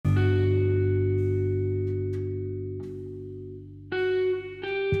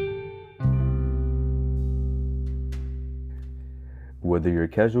Whether you're a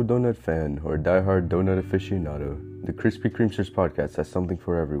casual donut fan or a diehard donut aficionado, the Crispy Creamsters podcast has something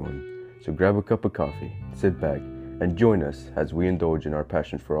for everyone. So grab a cup of coffee, sit back, and join us as we indulge in our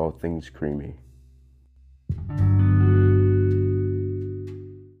passion for all things creamy.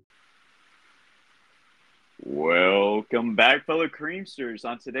 Welcome back, fellow Creamsters.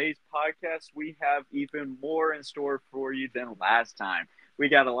 On today's podcast, we have even more in store for you than last time. We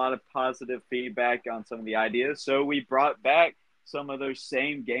got a lot of positive feedback on some of the ideas, so we brought back some of those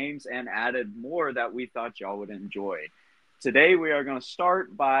same games and added more that we thought y'all would enjoy. Today, we are going to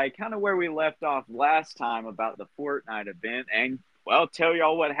start by kind of where we left off last time about the Fortnite event and, well, tell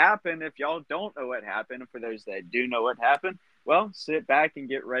y'all what happened if y'all don't know what happened. And for those that do know what happened, well, sit back and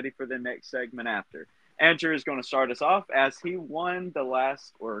get ready for the next segment after. Andrew is going to start us off as he won the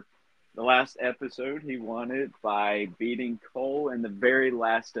last episode. He won it by beating Cole in the very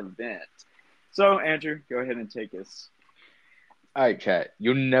last event. So, Andrew, go ahead and take us. All right, chat.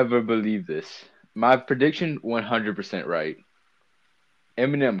 You'll never believe this. My prediction, 100% right.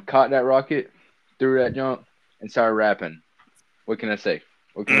 Eminem caught that rocket, threw that jump, and started rapping. What can I say?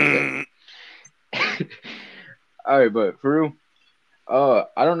 All right, but for real,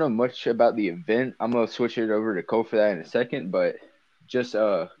 I don't know much about the event. I'm gonna switch it over to Cole for that in a second, but just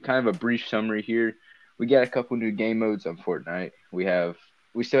kind of a brief summary here. We got a couple new game modes on Fortnite.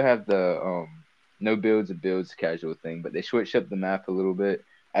 We still have the no builds and builds casual thing, but they switched up the map a little bit,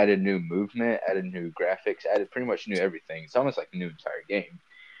 added new movement, added new graphics, added pretty much new everything. It's almost like a new entire game.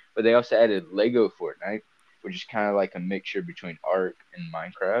 But they also added Lego Fortnite, which is kind of like a mixture between Ark and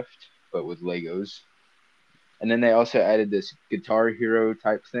Minecraft, but with Legos. And then they also added this Guitar Hero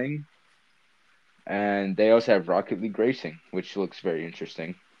type thing. And they also have Rocket League Racing, which looks very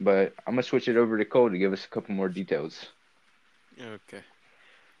interesting. But I'm going to switch it over to Cole to give us a couple more details. Okay.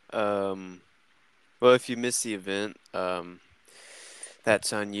 Well, if you missed the event,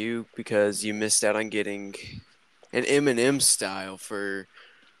 that's on you because you missed out on getting an Eminem style for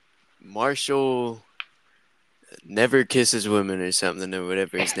Marshall Never Kisses Women or something or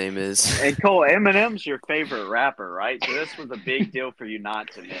whatever his name is. And Cole, Eminem's your favorite rapper, right? So this was a big deal for you not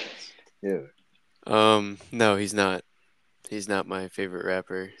to miss. Yeah. No, he's not. He's not my favorite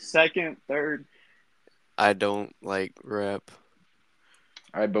rapper. Second, third. I don't like rap.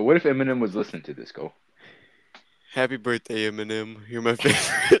 All right, but what if Eminem was listening to this, Cole? Happy birthday, Eminem. You're my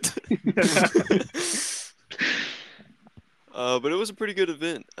favorite. But it was a pretty good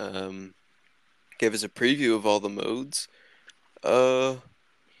event. Gave us a preview of all the modes. The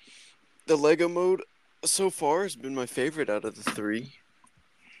Lego mode so far has been my favorite out of the three.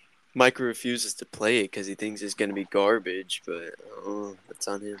 Micah refuses to play it because he thinks it's going to be garbage, but that's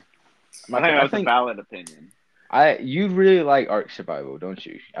on him. I think that's a valid opinion. You really like Ark Survival, don't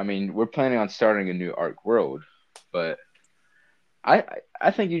you? I mean, we're planning on starting a new Ark world, but I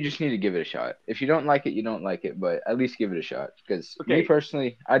think you just need to give it a shot. If you don't like it, you don't like it, but at least give it a shot. Because me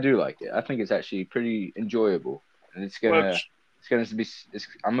personally, I do like it. I think it's actually pretty enjoyable, and I'm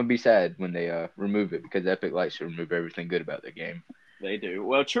gonna be sad when they remove it because Epic likes to remove everything good about their game. They do.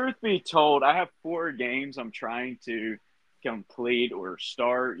 Well, truth be told, I have 4 games I'm trying to complete or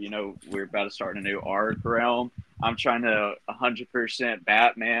start. You know, we're about to start a new Ark realm. I'm trying to 100%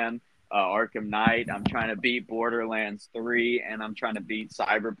 Batman, Arkham Knight. I'm trying to beat Borderlands 3, and I'm trying to beat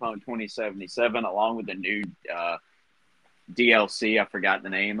Cyberpunk 2077 along with the new DLC. I forgot the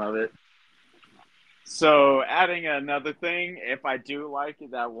name of it. So adding another thing, if I do like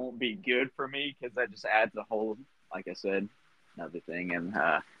it, that won't be good for me because that just adds a whole, like I said, another thing, and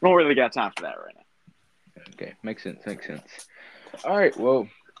don't really got time for that right now. Okay, makes sense. All right, well,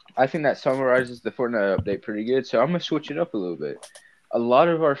 I think that summarizes the Fortnite update pretty good, so I'm going to switch it up a little bit. A lot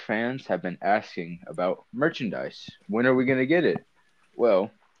of our fans have been asking about merchandise. When are we going to get it?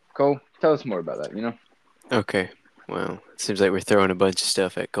 Well, Cole, tell us more about that, you know? Okay. Well, it seems like we're throwing a bunch of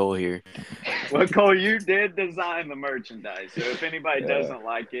stuff at Cole here. Well, Cole, you did design the merchandise, so if anybody doesn't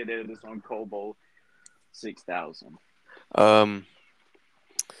like it, it is on Cobalt 6000.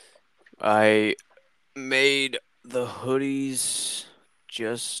 I made the hoodies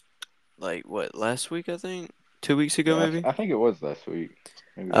just last week, I think? 2 weeks ago, maybe? I think it was last week.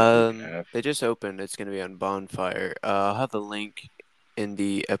 They just opened. It's going to be on Bonfire. I'll have the link in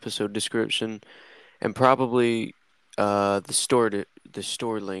the episode description and probably the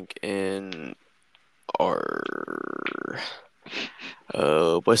store link in our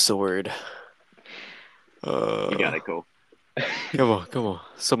what's the word? You got it, Cole. Come on.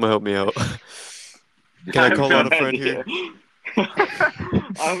 Someone help me out. Can I call out a friend here?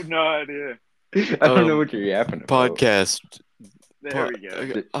 I have no idea. I don't know what you're yapping about. Podcast There we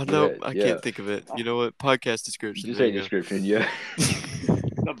go. Oh no, I Yeah. can't think of it. You know what? Podcast description. Just There say you go. description, yeah.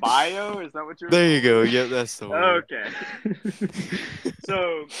 The bio, is that what you're There you go. going Yep, that's the for? word. Okay.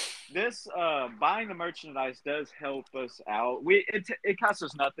 So this buying the merchandise does help us out. It costs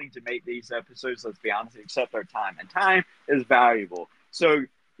us nothing to make these episodes, let's be honest, except our time. And time is valuable. So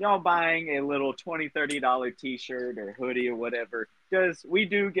y'all buying a little $20-$30 t-shirt or hoodie or whatever, we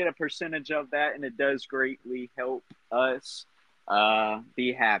do get a percentage of that, and it does greatly help us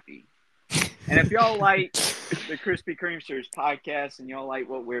be happy. And if y'all like the Krispy Kremesters podcast and y'all like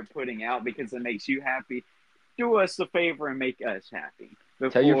what we're putting out because it makes you happy, do us a favor and make us happy.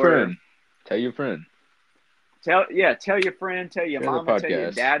 Tell your friend. Tell your friend. Tell your friend, tell your Share the mama, tell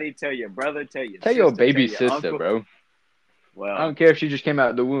your podcast. daddy, tell your brother, tell your Tell sister, your baby tell your sister, uncle. bro. Well, I don't care if she just came out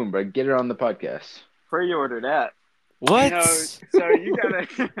of the womb, bro. Get her on the podcast. pre-order that. What? You know, so you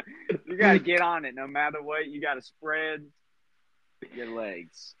gotta get on it no matter what. You gotta spread your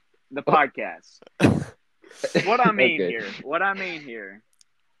legs. The podcast. What I mean here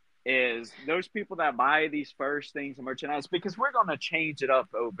is those people that buy these first things of merchandise, because we're gonna change it up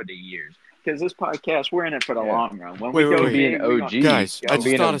over the years. Because this podcast, we're in it for the long run. When we go be big, an OG. Guys, I Be just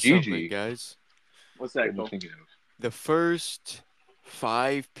an thought of OGG. something, guys. What's that, Cole? The first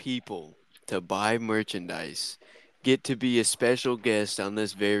 5 people to buy merchandise get to be a special guest on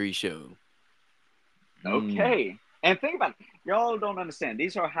this very show. Okay. And think about it. Y'all don't understand.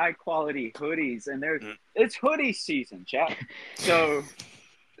 These are high quality hoodies, and it's hoodie season, chat. So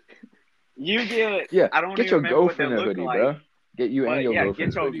you get I don't get even your remember what they girlfriend a look hoodie, like. bro. Get you and your girlfriend.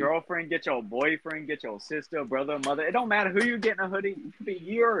 Get your hoodie. girlfriend, get your boyfriend, get your sister, brother, mother. It don't matter who you're getting a hoodie. It could be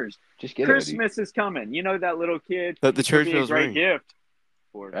yours. Just get Christmas is coming. You know that little kid. Let the church could be a bells great ring. gift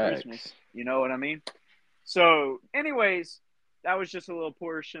for Facts. Christmas. You know what I mean? So, anyways, that was just a little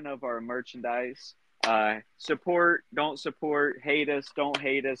portion of our merchandise. Support, don't support, hate us, don't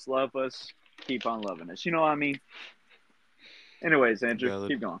hate us, love us, keep on loving us. You know what I mean? Anyways, Andrew, Valid.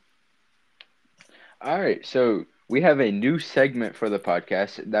 keep going. All right, so we have a new segment for the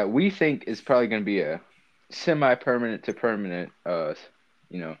podcast that we think is probably going to be a semi-permanent to permanent,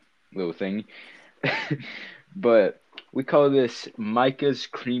 little thing. But we call this Micah's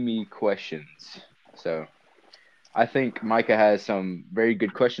Creamy Questions. So I think Micah has some very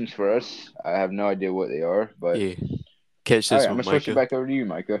good questions for us. I have no idea what they are, but Yeah. Catch all this right, I'm one, going to switch it Micah. back over to you,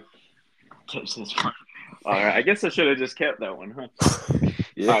 Micah. Catch this one. All right, I guess I should have just kept that one, huh?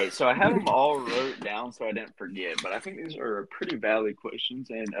 Yeah. All right, so I have them all wrote down so I didn't forget, but I think these are pretty valid questions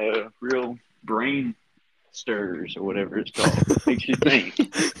and real brain stirs or whatever it's called. Makes you think.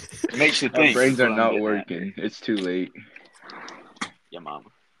 Makes you Our think. brains is are what I'm not getting at working. here. It's too late. Yeah, mama. Go,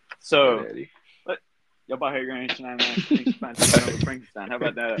 So, Daddy. y'all about here going to Frankenstein. How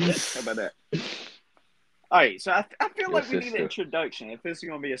about that? All right, so I feel Your like we need sister. an introduction. If this is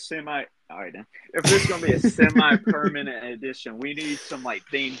going to be if this is going to be a semi-permanent edition, we need some like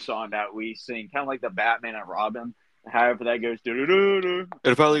theme song that we sing, kind of like the Batman and Robin. However that goes.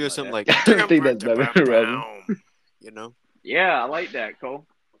 It'll probably go something like, I don't think that's better, Robin. you know? Yeah, I like that, Cole.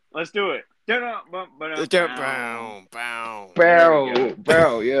 Let's do it. Bro,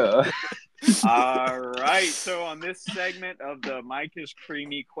 yeah. All right, so on this segment of the Micah's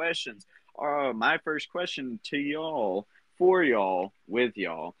Creamy Questions, my first question to y'all, for y'all, with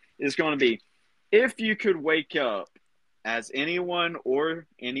y'all, is going to be, if you could wake up as anyone or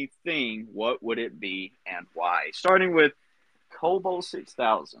anything, what would it be and why? Starting with Kobo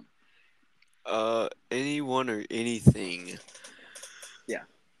 6000. Anyone or anything. Yeah.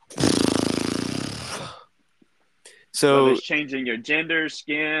 So whether it's changing your gender,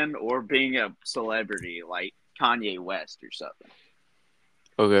 skin, or being a celebrity like Kanye West or something.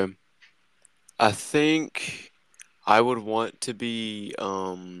 okay. I think I would want to be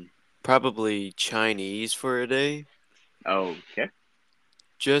probably Chinese for a day. Okay.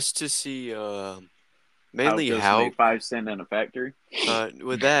 Just to see mainly how it feels to how make 5 cents in a factory.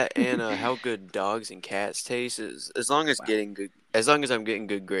 with that and how good dogs and cats taste as long as I'm getting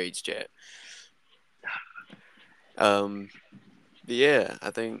good grades, chat. Yeah,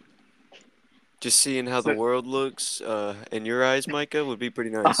 I think just seeing how the world looks in your eyes, Micah, would be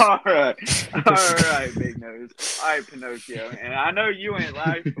pretty nice. All right, Big Nose. All right, Pinocchio. And I know you ain't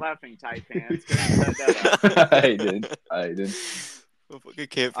laughing, tight pants. Go ahead and set that up. I did. Motherfucker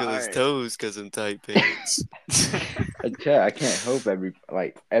can't feel his Alright. toes because I'm tight pants. I can't help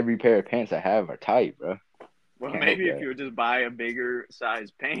every pair of pants I have are tight, bro. Well, Can't maybe help if that. you would just buy a bigger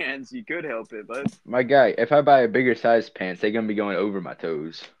size pants, you could help it, but My guy, if I buy a bigger size pants, they're gonna be going over my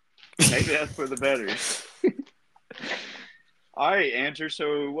toes. maybe that's for the better. All right, Andrew.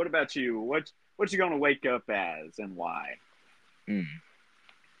 So, what about you? What you gonna wake up as and why? Mm.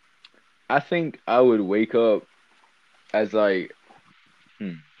 I think I would wake up as like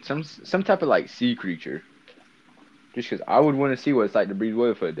some type of like sea creature, just because I would want to see what it's like to breathe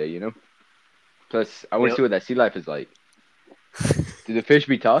water for a day, you know. Plus, I want to Yep. see what that sea life is like. Do the fish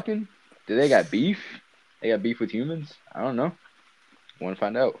be talking? Do they got beef? They got beef with humans? I don't know. Want to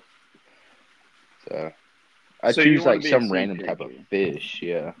find out. So I So you choose want to like be a some sea random type of creature? fish.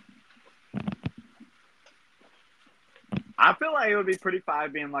 Yeah. I feel like it would be pretty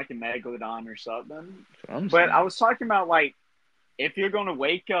fine being like a megalodon or something. That's what I'm But saying. I was talking about like if you're gonna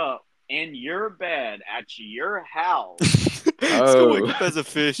wake up in your bed at your house. He's gonna wake up as a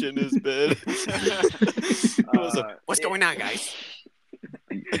fish in his bed. What's going on, guys?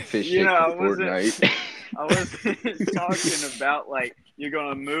 Fish You shake know, for Fortnite. I wasn't talking about like you're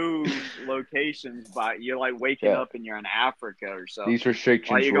gonna move locations by you're like waking Yeah. up and you're in Africa or something. These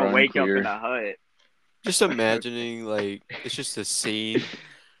restrictions Like you're were gonna wake up in unclear. a hut. Just imagining like it's just a scene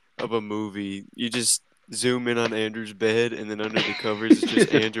of a movie. You just zoom in on Andrew's bed, and then under the covers, it's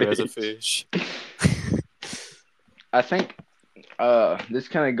just Andrew as a fish. I think this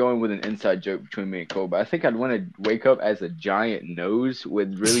kind of going with an inside joke between me and Cole, but I think I'd want to wake up as a giant nose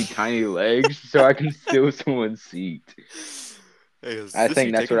with really tiny legs so I can steal someone's seat. Hey, I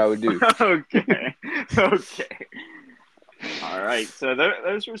think that's what I would do. Okay. Okay. All right. So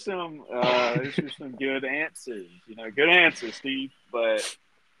those were some good answers. You know, good answers, Steve. But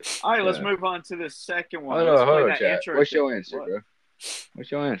all right, let's Yeah. move on to the second one. Hold Let's on, play hold on, that chat. intro. What's your thing. answer, What? bro? What's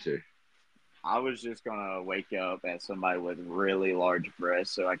your answer? I was just gonna wake up as somebody with really large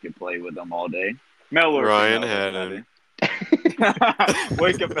breasts so I could play with them all day. Male or Ryan female, doesn't Haddon. matter.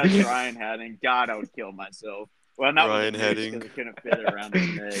 Wake up as Ryan Haddon. God, I would kill myself. Well, not Ryan with a noose Hadding. because it couldn't fit around his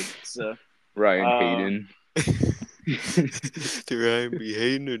neck. So, Ryan Hayden. Do Ryan be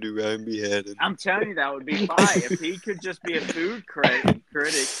hating or do Ryan be Haddon? I'm telling you, that would be fine if he could just be a food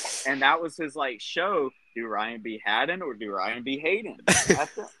critic, and that was his like show. Do Ryan be Haddon or do Ryan be Hayden?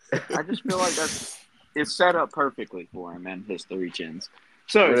 I just feel like it's set up perfectly for him and his three chins.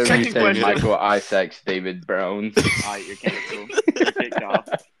 So, Whatever you second say, question. Michael Isaacs, David Brown. All right, you're canceled. You're kicked off.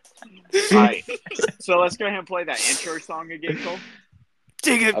 All right, so let's go ahead and play that intro song again, Cole.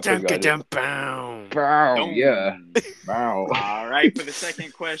 I forgot it. Brown, yeah. Brown. All right, for the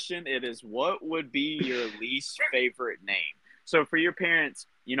second question, it is what would be your least favorite name? So for your parents,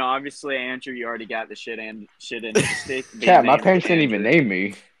 you know, obviously Andrew, you already got the shit in the stick. Cat, my parents didn't even name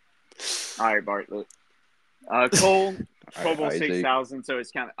me. All right, Bartlett. Cole, Cobalt Isaac. 6000, so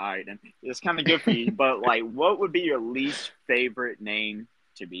it's kind of, all right, then. It's kind of good for you, but like, what would be your least favorite name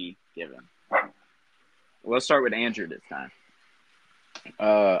to be given? Let's start with Andrew this time.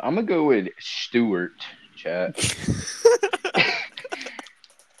 I'm gonna go with Stewart, chat.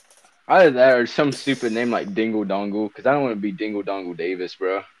 Either that or some stupid name like Dingle Dongle, because I don't want to be Dingle Dongle Davis,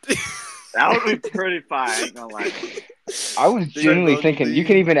 bro. That would be pretty fine, I ain't gonna lie. I was genuinely thinking, you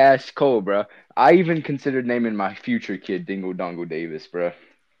can even ask Cole, bro. I even considered naming my future kid Dingle Dongle Davis, bro.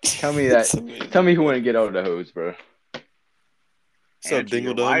 Tell me that. Tell me who want to get over the hose, bro. What's up, Andrew,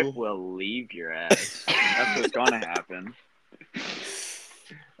 Dingle your wife Dongle? will leave your ass. That's what's gonna happen.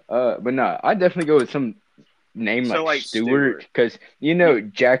 But no, I definitely go with some name So, like like Stewart, because you know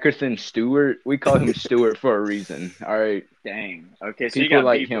Jackerson Stewart. We call him Stewart for a reason. All right. Dang. Okay, so People you got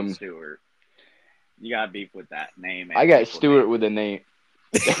like beef him. with Stewart. You got beef with that name. I got Stewart with a name.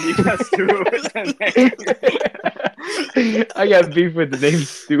 You got Stewart with a name. I got beef with the name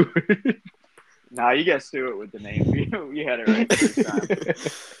Stewart. Nah, you got Stewart with the name. You had it right first time.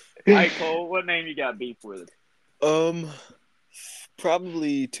 All right, Cole, what name you got beef with?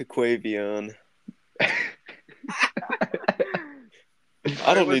 Probably Taquavion.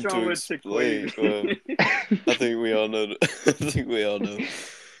 I don't What's need wrong to with explain, Taquavion? but I think we all know. I think we all know.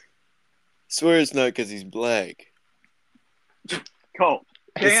 Swear it's not because he's black. Cole.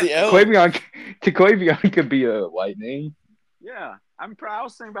 It's the L. Taquavion could be a white name. Yeah, I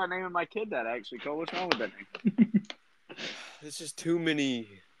was thinking about naming my kid that actually. Cole, what's wrong with that name? It's just too many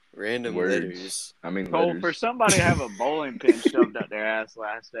random Words. letters. I mean, Cole, letters. for somebody to have a bowling pin shoved up their ass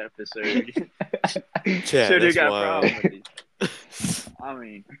last episode, Chad, should have that's got a wild. problem with you. I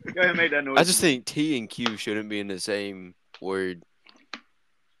mean, go ahead and make that noise. I just think T and Q shouldn't be in the same word.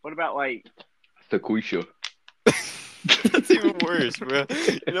 What about like? Taquisha. That's even worse, bro.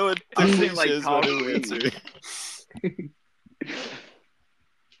 You know what? I'm Taquisha saying, like, is my new coffee. answer.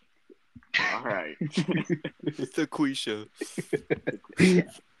 All right. Taquisha.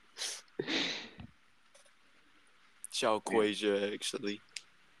 Chalquasia, actually.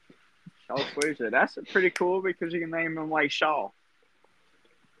 Shaw Quasar. That's pretty cool because you can name him like Shaw.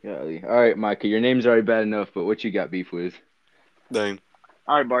 Golly. All right, Micah, your name's already bad enough, but what you got beef with? Dang.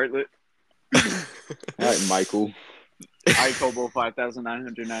 All right, Bartlett. All right, Michael. All right, Kobo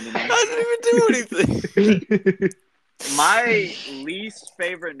 5,999. I didn't even do anything. My least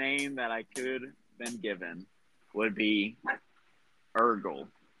favorite name that I could have been given would be Ergle.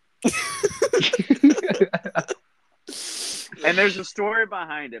 And there's a story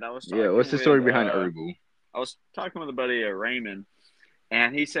behind it. What's the story behind ergle? I was talking with a buddy, Raymond,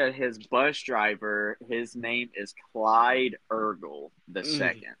 and he said his bus driver, his name is Clyde Ergle the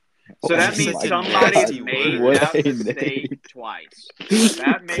second. So that means somebody made that mistake twice.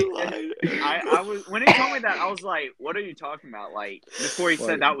 That made I was when he told me that, I was like, "What are you talking about?" Like before he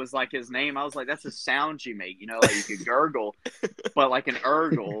said that was like his name, I was like, "That's a sound you make, like you could gurgle." But like an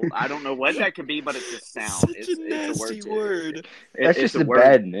ergle, I don't know what that could be, but it's a sound. It's a nasty word. That's just a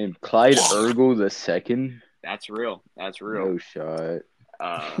bad name, Clyde Ergle the second. That's real. No shot.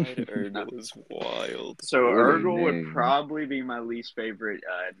 Clyde Ergle is wild. So Ergle would probably be my least favorite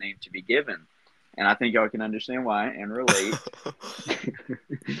name to be given, and I think y'all can understand why and relate.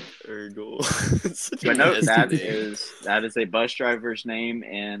 Ergle. But no, that is a bus driver's name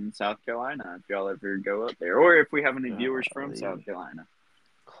in South Carolina. If y'all ever go up there, or if we have any viewers from South Carolina.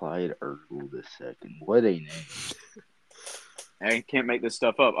 Clyde Ergle the second. What a name! I can't make this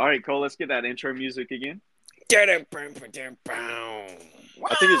stuff up. All right, Cole, let's get that intro music again.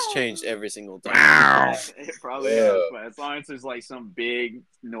 I think it's changed every single time. It probably has, but as long as there's like some big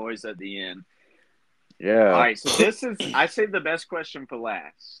noise at the end. Yeah. All right, so I saved the best question for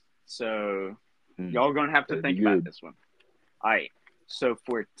last. So y'all gonna have to think about this one. All right, so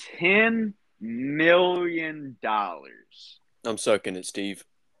for $10 million. I'm sucking it, Steve.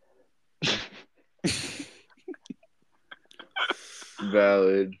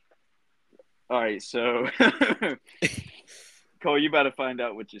 Valid. All right, so Cole, you better find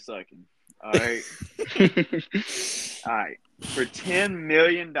out what you're sucking. All right. All right. For $10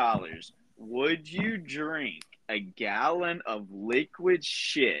 million, would you drink a gallon of liquid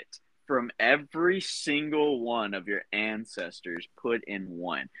shit from every single one of your ancestors put in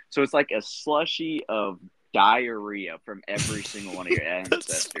one? So it's like a slushy of diarrhea from every single one of your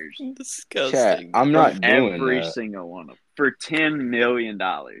ancestors. Disgusting. Chat, I'm not doing every that. single one of them for $10 million.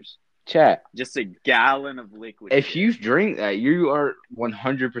 Chat. Just a gallon of liquid. If you drink that, you are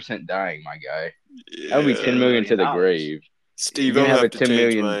 100% dying, my guy. Yeah. That would be 10 million to the grave. Steve, I'm gonna have to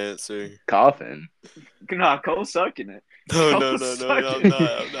change my answer. Coffin. Nah, Cole's sucking it. No, I'm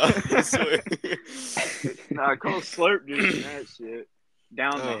not. I swear. Nah, Cole slurp juicing that shit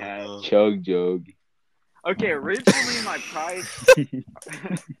down the hatch. No. Chug jug. Okay, originally my price.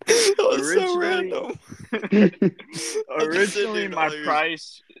 So random. Originally my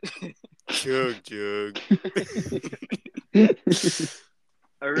price. Chug jug.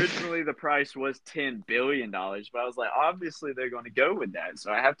 Originally the price was $10 billion, but I was like, obviously they're going to go with that,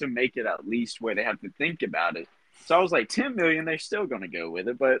 so I have to make it at least where they have to think about it. So I was like, 10 million, they're still going to go with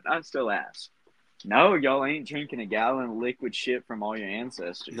it, but I still ask. No, y'all ain't drinking a gallon of liquid shit from all your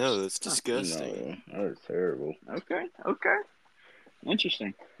ancestors. No, that's disgusting. No, that's terrible. Okay.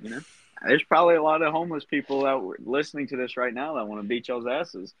 Interesting. There's probably a lot of homeless people out listening to this right now that want to beat y'all's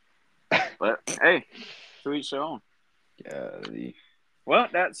asses. But hey, to each their own. Golly. Well,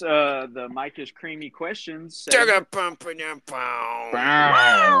 that's the Mike is Creamy questions. I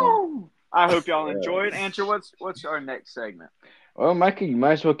hope y'all enjoyed. Andrew, what's our next segment? Well, Mikey, you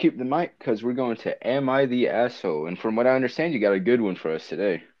might as well keep the mic because we're going to Am I the Asshole? And from what I understand, you got a good one for us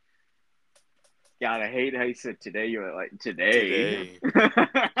today. God, I hate how you said today. You were like, today.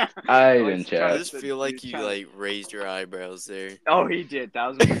 I didn't chat. I just feel like you raised your eyebrows there. Oh, he did,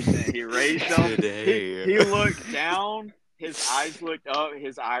 1,000%. He raised them. Today. He looked down. His eyes looked up.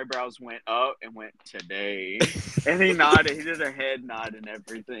 His eyebrows went up and went today. And he nodded. He did a head nod and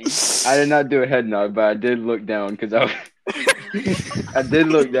everything. I did not do a head nod, but I did look down because I did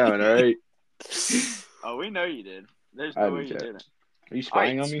look down, all right? Oh, we know you did. There's no way you didn't. Are you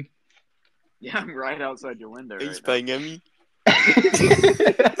spying on me? Yeah, I'm right outside your window. Are you spying on me? You're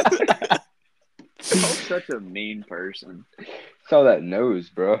such a mean person. Saw that nose,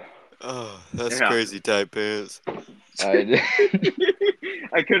 bro. Oh, that's crazy tight pants. I did.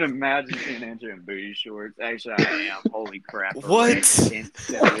 I couldn't imagine seeing Andrew in booty shorts. Actually, I am. Holy crap. What?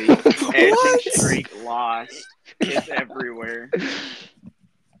 Instantly. Edging streak lost. It's everywhere.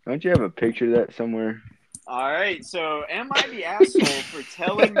 Don't you have a picture of that somewhere? All right, so am I the asshole for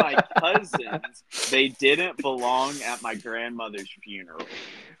telling my cousins they didn't belong at my grandmother's funeral?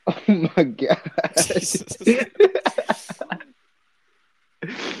 Oh my god.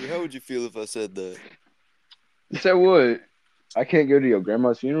 How would you feel if I said that? You said what? I can't go to your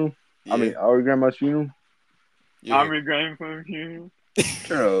grandma's funeral? Yeah. I mean, our grandma's funeral? Yeah. I'm refraining from the funeral.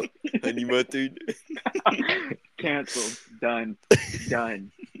 Shut Honey muttered. Canceled. Done. up.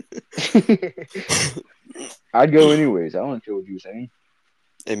 I'd go anyways. I want to know what you were saying.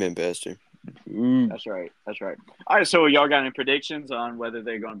 Amen, Pastor. Ooh. That's right. All right, so y'all got any predictions on whether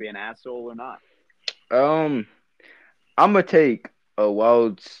they're going to be an asshole or not? I'm gonna take a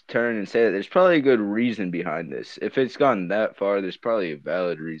wild turn and say that there's probably a good reason behind this. If it's gone that far, there's probably a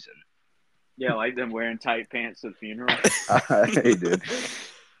valid reason. Yeah, like them wearing tight pants to the funeral. Hey, dude.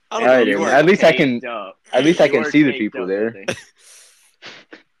 I don't All know. right, You then. are At least I can. caked up. At least I You can are see the caked people up there. that day.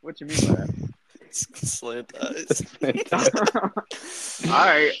 What you mean by that? Slant eyes. All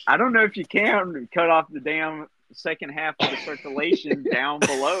right. I don't know if you can cut off the damn second half of the circulation down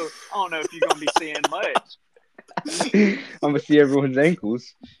below. I don't know if you're going to be seeing much. I'm gonna see everyone's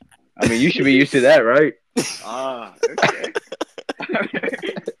ankles. I mean, you should be used to that, right? Okay.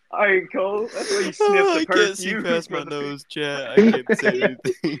 All right, Cole. That's where you sniff the I can't see perfume. past for my the- nose, chat. I can't say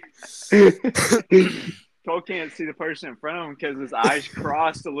anything. Cole can't see the person in front of him because his eyes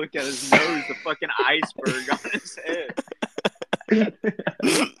cross to look at his nose, the fucking iceberg on his head.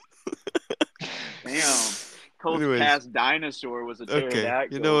 Damn. Cole's Anyways. past dinosaur was a Okay,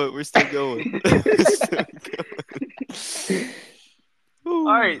 pterodactyl. you know what? We're still going. All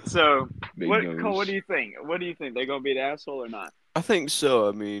right, so Big what, nose. Cole? What do you think? What do you think? They gonna be the asshole or not? I think so.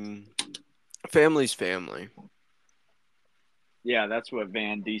 I mean, family's family. Yeah, that's what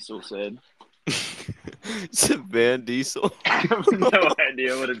Van Diesel said. Is it Van Diesel? I have no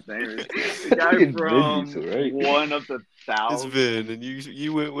idea what his name is. The guy It's Vin from Diesel, right? One of the It's Thousand. Vin, and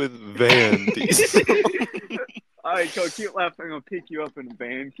you went with Van Diesel. All right, Cole, keep laughing. I'm gonna pick you up in a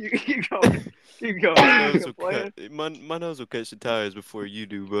van. Keep going. Keep going. My nose Keep will playing. my nose will catch the tires before you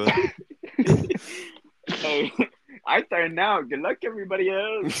do, bud. Hey, I turn now. Good luck, everybody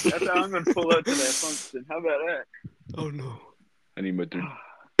else. That's how I'm gonna pull up to that function. How about that? Oh no. Honey muttered.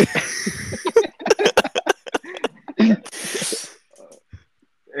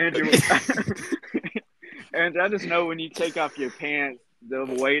 Andrew, Andrew, I just know when you take off your pants, the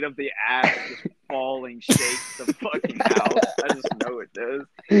weight of the ass just falling shakes the fucking house. I just know it does.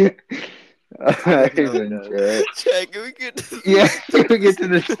 I just know it does. Jack, can we get to Yeah, can we get to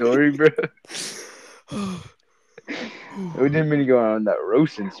the story, bro? We didn't mean to go on that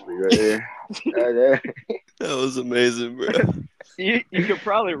roasting spree right there. Right there. That was amazing, bro. You could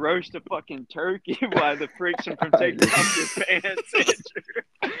probably roast a fucking turkey by the friction from taking off your pants,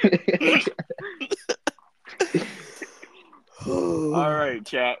 Andrew. All right,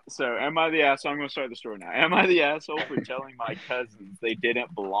 chat. So, am I the asshole? I'm going to start the story now. Am I the asshole for telling my cousins they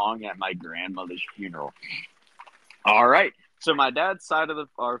didn't belong at my grandmother's funeral? All right. So, my dad's side of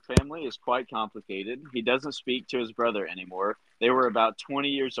our family is quite complicated. He doesn't speak to his brother anymore. They were about 20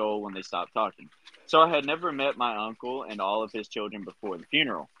 years old when they stopped talking. So, I had never met my uncle and all of his children before the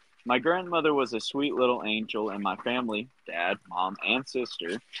funeral. My grandmother was a sweet little angel, and my family, dad, mom, and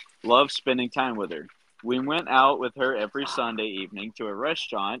sister, loved spending time with her. We went out with her every Sunday evening to a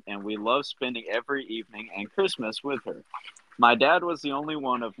restaurant, and we loved spending every evening and Christmas with her. My dad was the only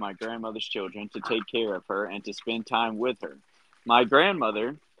one of my grandmother's children to take care of her and to spend time with her. My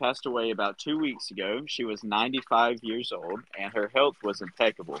grandmother passed away about 2 weeks ago. She was 95 years old, and her health was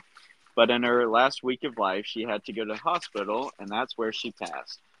impeccable. But in her last week of life, she had to go to the hospital, and that's where she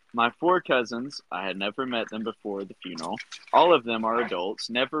passed. My 4 cousins, I had never met them before the funeral. All of them are adults,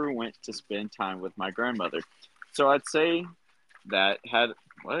 never went to spend time with my grandmother. So I'd say that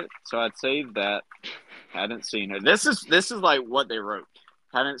hadn't seen her. This is like what they wrote.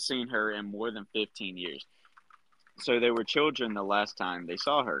 Hadn't seen her in more than 15 years. So they were children the last time they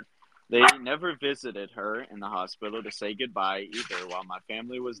saw her. They never visited her in the hospital to say goodbye either, while my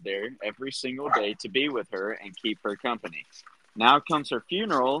family was there every single day to be with her and keep her company. Now comes her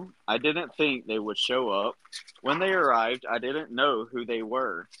funeral. I didn't think they would show up. When they arrived, I didn't know who they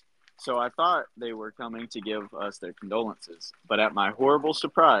were. So I thought they were coming to give us their condolences. But at my horrible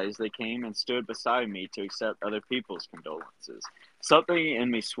surprise, they came and stood beside me to accept other people's condolences. Something in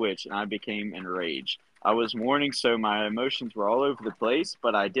me switched and I became enraged. I was mourning, so my emotions were all over the place,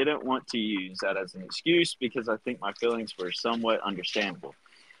 but I didn't want to use that as an excuse because I think my feelings were somewhat understandable.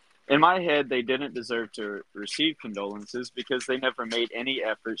 In my head, they didn't deserve to receive condolences because they never made any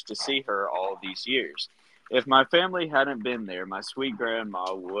efforts to see her all these years. If my family hadn't been there, my sweet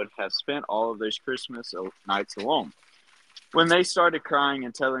grandma would have spent all of those Christmas nights alone. When they started crying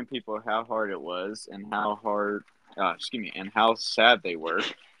and telling people how hard it was and and how sad they were,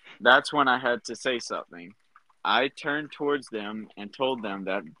 that's when I had to say something. I turned towards them and told them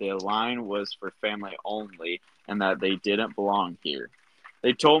that the line was for family only and that they didn't belong here.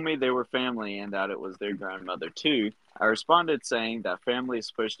 They told me they were family and that it was their grandmother too. I responded saying that family is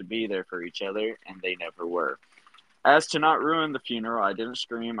supposed to be there for each other, and they never were. As to not ruin the funeral, I didn't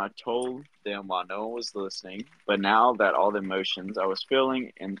scream. I told them while no one was listening. But now that all the emotions I was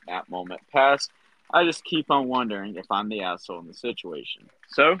feeling in that moment passed, I just keep on wondering if I'm the asshole in the situation.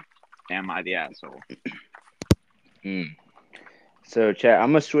 So, am I the asshole? Hmm. So, chat, I'm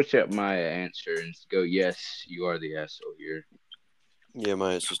gonna switch up my answer and go. Yes, you are the asshole here Yeah,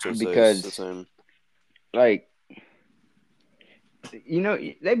 my answer still says the because, same. like,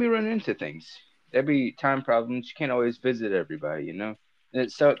 they be running into things. There be time problems. You can't always visit everybody, and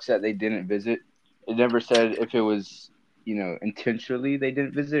it sucks that they didn't visit. It never said if it was, intentionally they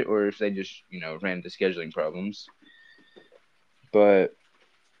didn't visit or if they just, ran into scheduling problems. But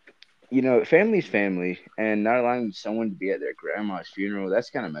family's family, and not allowing someone to be at their grandma's funeral, that's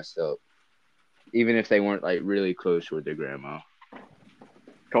kind of messed up. Even if they weren't like really close with their grandma.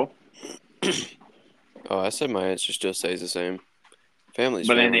 Cool. Oh, I said my answer still stays the same. Family's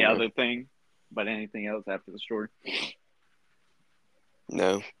But family, any man. other thing? But anything else after the story?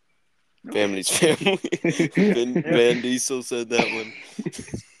 No. Family's family. Van Diesel said that one.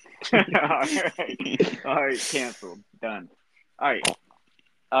 All right, canceled. Done. All right.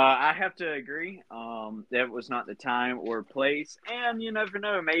 I have to agree. That was not the time or place, and you never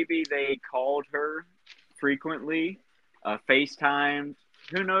know. Maybe they called her frequently, FaceTimed.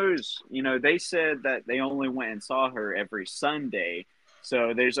 Who knows? They said that they only went and saw her every Sunday.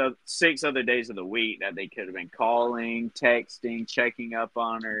 So there's 6 other days of the week that they could have been calling, texting, checking up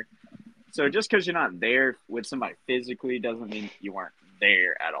on her. So just because you're not there with somebody physically doesn't mean you weren't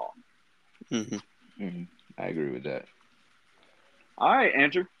there at all. Mm-hmm. I agree with that. All right,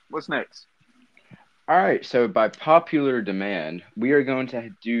 Andrew, what's next? All right, so by popular demand, we are going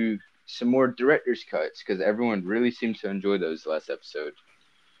to do some more director's cuts because everyone really seems to enjoy those last episode.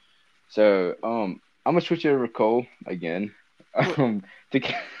 So, I'm gonna switch it over to Cole again, to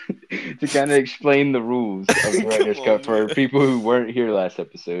to kind of explain the rules of director's cut for people who weren't here last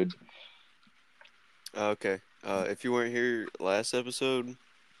episode. Okay. If you weren't here last episode,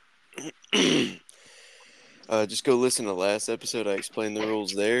 just go listen to last episode. I explained the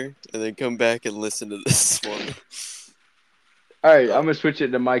rules there, and then come back and listen to this one. All right, I'm gonna switch it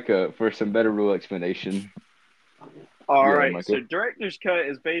to Micah for some better rule explanation. All Yeah, right, Micah. so director's cut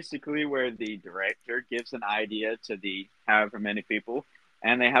is basically where the director gives an idea to the however many people,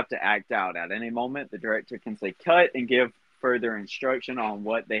 and they have to act out. At any moment, the director can say cut and give further instruction on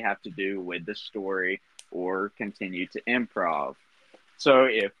what they have to do with the story or continue to improv. So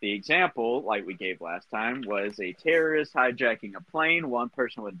if the example, like we gave last time, was a terrorist hijacking a plane, one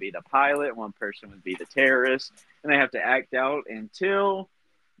person would be the pilot, one person would be the terrorist, and they have to act out until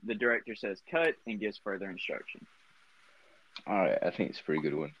the director says cut and gives further instruction. All right, I think it's a pretty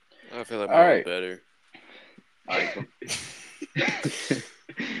good one. I feel like All mine right. was better. All right, cool.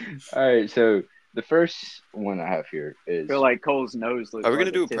 All right, so the first one I have here is. I feel like Cole's nose looks Are we like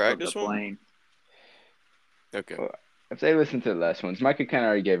gonna do a the tip practice of the one? plane. Okay. Well, if they listen to the last ones, Micah kind of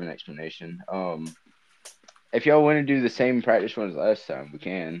already gave an explanation. If y'all want to do the same practice one as last time, we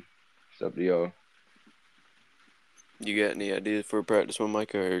can. It's up to y'all. You got any ideas for a practice one,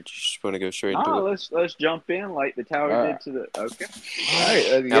 Micah, or you just want to go straight into No, it? let's jump in like the tower All did right. to the. Okay.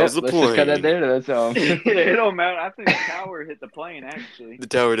 All right, How's the let's just cut that plane? there. That's It don't matter. I think the tower hit the plane actually. The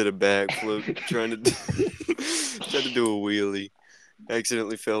tower did a backflip trying to do a wheelie.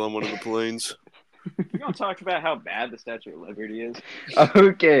 Accidentally fell on one of the planes. We're gonna talk about how bad the Statue of Liberty is.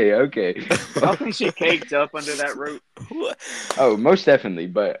 Okay. I think she caked up under that rope. What? Oh, most definitely.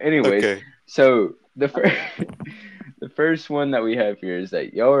 But anyways, Okay. so the first one that we have here is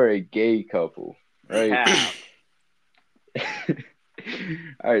that y'all are a gay couple, right? How?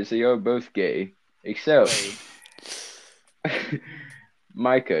 All right, so y'all are both gay, except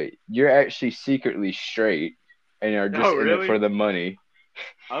Micah, you're actually secretly straight and are just in it really? for the money.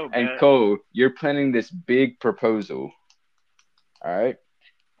 Oh, And bet. Cole, you're planning this big proposal. All right.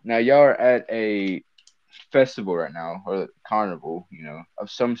 Now y'all are at a festival right now, or carnival, of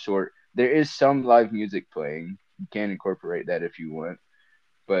some sort. There is some live music playing. You can incorporate that if you want,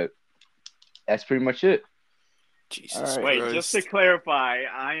 but that's pretty much it. Jesus All right. Wait, Christ. just to clarify,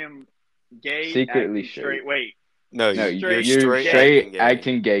 I am gay, Secretly acting straight. straight. Wait, No, No, you're you're straight straight acting gay.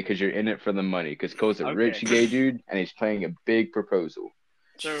 acting gay because you're in it for the money. Because Cole's a Okay. rich gay dude and he's playing a big proposal.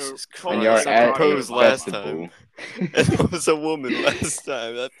 so Jesus Cole And is you're Christ! a I at a proposed last festival. time, and I was a woman last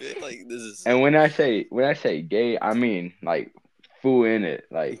time. I feel like this is. And when I say gay, I mean like full in it,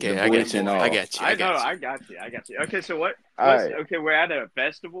 like Okay, the I voice got you. and all. I got you. I I know, got you. I got you. Okay, so what? All right, Okay, we're at a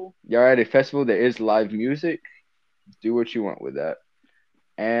festival. you're at a festival. There is live music. Do what you want with that.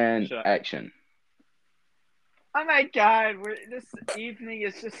 And Shut up. action. Oh my God, this evening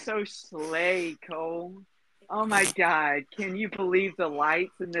is just so slay, Cole. Oh my God, can you believe the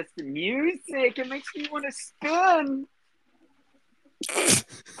lights and this music? It makes me want to spin.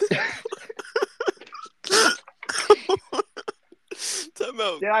 Time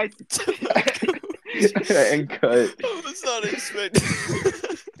out. Did I? And cut. I was not expecting.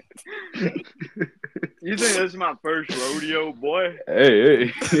 You think this is my first rodeo, boy? Hey.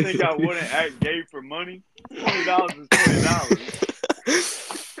 You think I wouldn't act gay for money? $20 is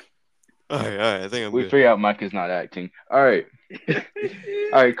 $20. All right. I think I'm We good. figure out Mike is not acting. All right. All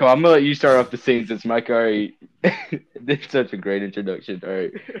right, Cole. I'm gonna let you start off the scene since Mike already did such a great introduction. All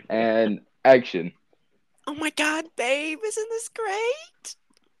right, and action. Oh my God, babe! Isn't this great?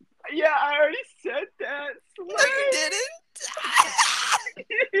 Yeah, I already said that. No, you didn't.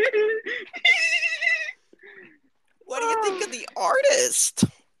 What do you think of the artist?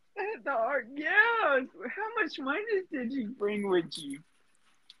 The art, yeah. How much money did you bring with you?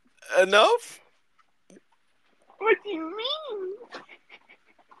 Enough? What do you mean?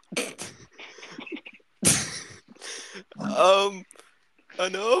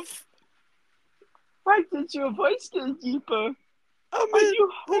 Enough? Why did your voice get deeper? I Are mean,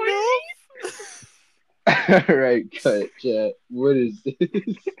 you horny? enough? All right, cut, chat. What is this?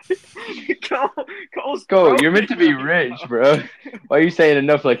 Cole's Cole, you're broken meant to be right rich, now. bro. Why are you saying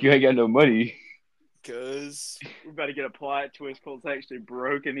enough like you ain't got no money? Cause We're about to get a plot twist. Cole's actually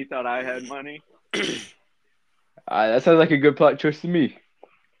broke and he thought I had money. That sounds like a good plot twist to me.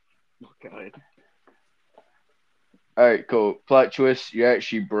 Oh, God. All right, cool. Plot twist: you're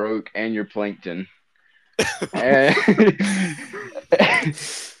actually broke and you're plankton. And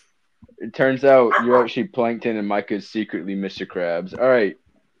it turns out you're actually plankton and Micah's secretly Mr. Krabs. All right,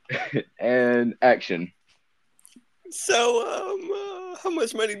 and action. so, how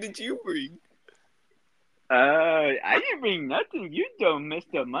much money did you bring? I didn't bring nothing. You don't miss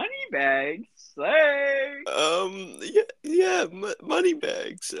the money bags. Slay. Yeah, money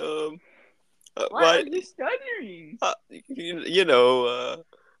bags. Why are you stuttering? You know,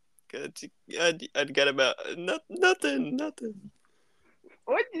 I got about nothing.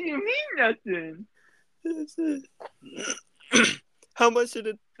 What do you mean nothing? How much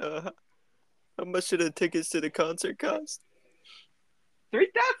did the tickets to the concert cost?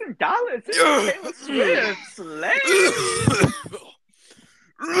 $3,000. This is Taylor Swift. Slay.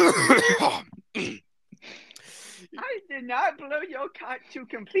 I did not blow your cock to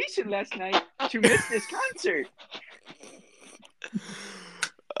completion last night to miss this concert.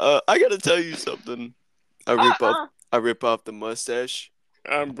 I gotta tell you something. I rip off the mustache.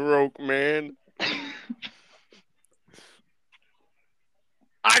 I'm broke, man.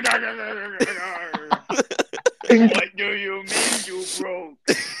 What do you mean you broke,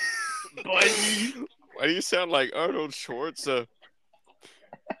 buddy? Why do you sound like Arnold Schwarzenegger?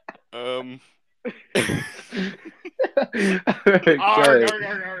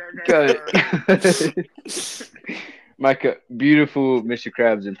 Cut. Micah, beautiful Mr.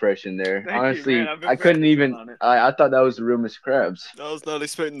 Krabs impression there. Thank Honestly, you, man. I've been I couldn't practicing even. on it. I thought that was the real Mr. Krabs. I was not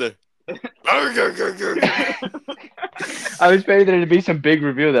expecting that. I was expecting there to be some big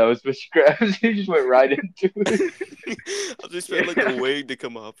reveal that was Mr. Krabs. He just went right into it. I just felt like a wig to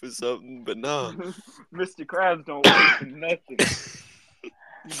come off or something, but nah. Mr. Krabs don't wait for nothing. You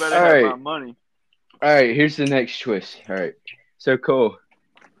better All have right. my money. All right, here's the next twist. All right. So, Cole,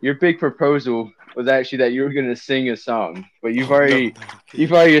 your big proposal was actually that you were going to sing a song, but you've already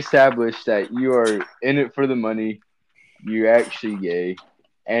established that you are in it for the money, you're actually gay,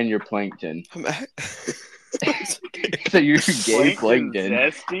 and you're plankton. So you're gay plankton.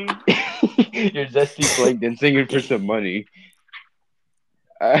 Zesty? You're zesty plankton singing for some money.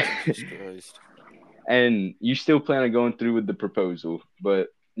 Jesus Christ. And you still plan on going through with the proposal, but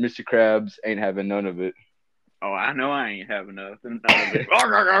Mr. Krabs ain't having none of it. Oh, I know I ain't having nothing. None of it.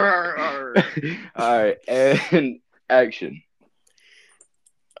 All right, and action.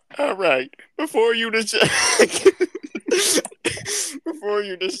 All right. Before you decide,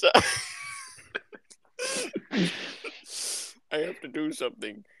 I have to do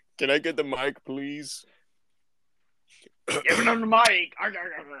something. Can I get the mic, please? Giving him the mic.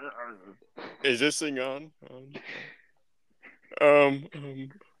 Is this thing on?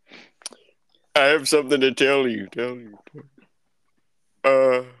 I have something to tell you.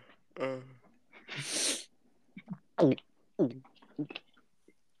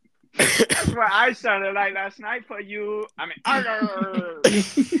 That's what I sounded like last night for you. I mean,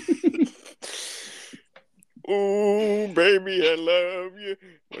 Ooh, baby, I love you.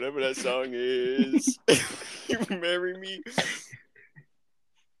 Whatever that song is. You marry me.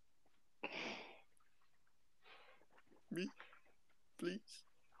 please.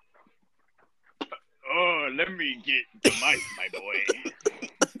 Oh, let me get the mic, my boy.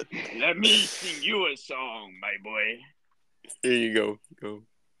 Let me sing you a song, my boy. There you go. Go.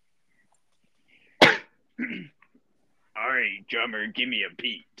 All right, drummer, give me a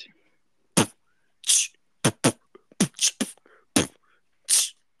beat.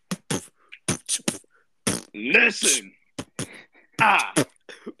 Listen.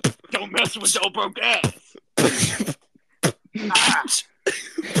 Don't mess with your broke ass.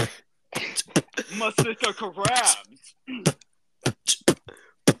 Mustica crabs.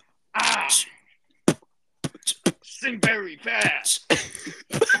 Sing very fast.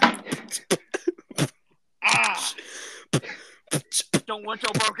 Don't want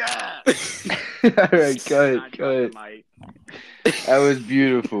your broke ass. All right, cut. That was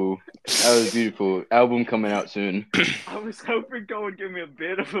beautiful. Album coming out soon. I was hoping Cole would give me a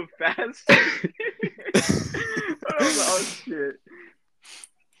bit of a fast. But I was like, oh shit.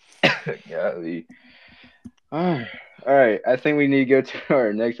 Golly. All right, I think we need to go to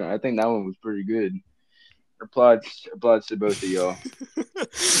our next one. I think that one was pretty good. Applauds to both of y'all.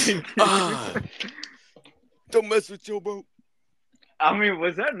 Don't mess with your boat. I mean,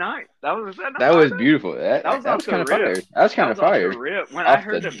 was that nice? That was beautiful. That was kind of fire. That was kind of fire. When Off I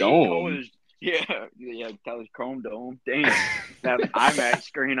heard the beat, Cole was College Chrome Dome. Damn, that IMAX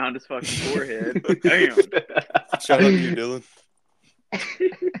screen on his fucking forehead. Damn. Shout out to you, Dylan.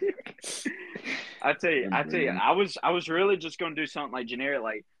 I tell you, I was really just gonna do something like generic,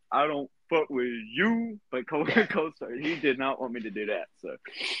 like I don't fuck with you, but Cole started. He did not want me to do that, so.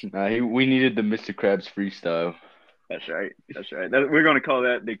 We needed the Mr. Krabs freestyle. That's right. We're gonna call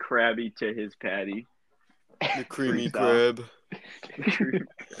that the Krabby to his patty. The creamy crab.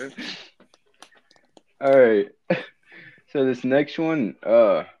 All right. So this next one,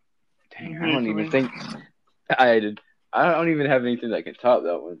 I don't even think I don't even have anything that can top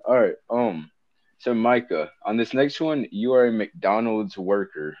that one. All right. So Micah, on this next one, you are a McDonald's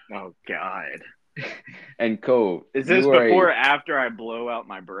worker. Oh God. And Cole, is this before or after I blow out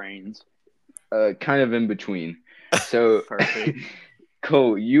my brains? Kind of in between. So Perfect.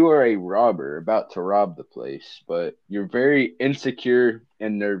 Cole, you are a robber about to rob the place, but you're very insecure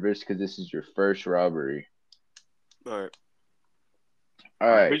and nervous because this is your first robbery. All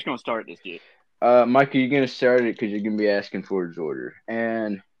right. Who's gonna start this shit? Micah, you're gonna start it because you're gonna be asking for his order.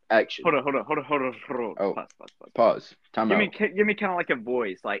 And action. Hold on. Oh, pause. Time out. Give me kind of like a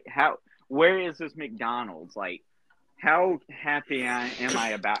voice. Like where is this McDonald's? Like, how happy am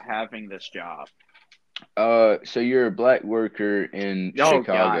I about having this job? So you're a black worker in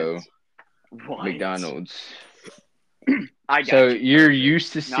Chicago. What? McDonald's. You're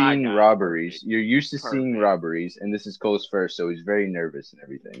used to seeing robberies. You're used to seeing robberies, and this is Cole's first, so he's very nervous and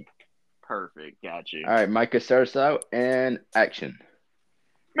everything. Perfect. Got you. All right, Micah starts out and action.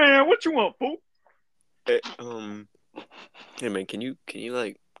 Man, what you want, fool? Hey man, can you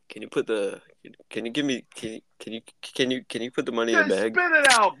put the can you put the money in the bag? Spit it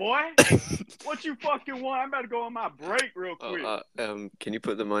out, boy. What you fucking want? I'm about to go on my break real quick. Can you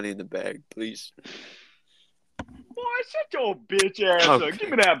put the money in the bag, please? Boy, shut your bitch ass up. Give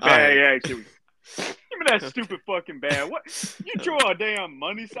me that bag, actually. Give me that stupid fucking bag. What? You drew a damn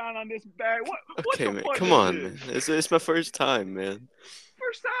money sign on this bag? What okay, the man, fuck come on, man. It's my first time, man.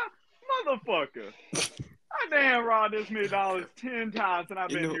 First time? Motherfucker. I damn robbed this $1,000,000 10 times and I've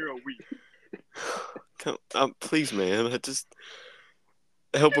been here a week. Come, please, man. I just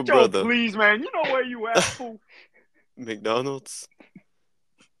help Get a brother. Please, man. You know where you at, fool? McDonald's.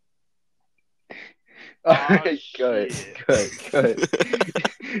 Cut.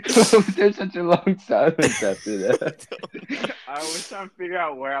 There's such a long silence after that. I was trying to figure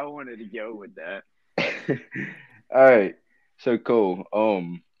out where I wanted to go with that. All right. So Cole,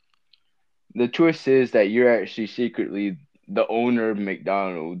 the twist is that you're actually secretly the owner of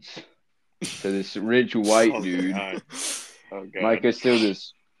McDonald's. So this rich white dude. God. Oh God. Micah's still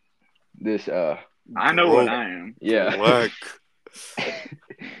this I know what I am. Yeah. Black.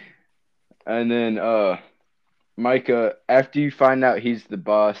 And then Micah, after you find out he's the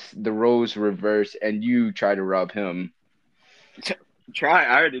boss, the roles reverse and you try to rob him. I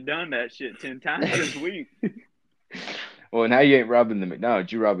already done that shit 10 times this week. Well, now you ain't robbing the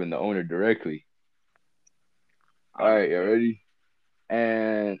McDonald's, you're robbing the owner directly. All right, you ready?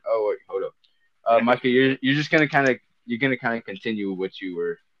 And wait, hold up. Micah, you're just gonna kind of continue what you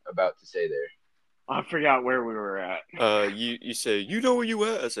were about to say there. I forgot where we were at. You say you know where you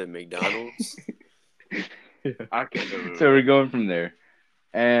at? I said McDonald's. I can do it. So we're going from there,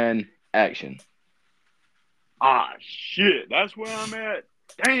 and action. Shit, that's where I'm at.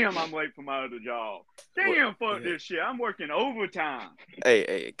 Damn, I'm late for my other job. Damn, fuck Yeah. this shit. I'm working overtime.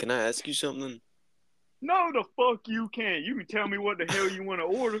 Hey, can I ask you something? No, the fuck you can't. You can tell me what the hell you want to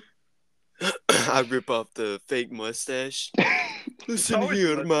order. I rip off the fake mustache. Listen Always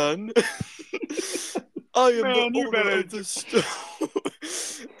here, mustache. man. I am Man, the you owner better- of the store,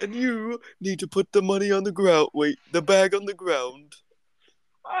 and you need to put the money on the ground. Wait, the bag on the ground.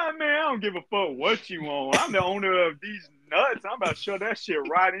 Man, I don't give a fuck what you want. I'm the owner of these nuts. I'm about to shove that shit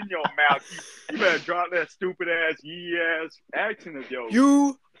right in your mouth. You better drop that stupid ass, yee ass accent of yours.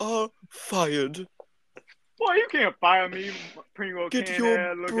 You are fired. Boy, you can't fire me, Primo Get can your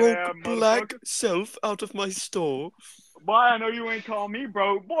head looking broke ass black motherfucker. self out of my store. Boy, I know you ain't call me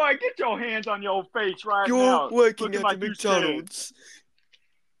broke. Boy, get your hands on your face right You're now. working looking at like the you scared. McDonald's.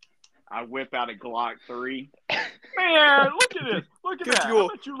 I whip out a Glock 3. Man, look at this. Look at Get that. your How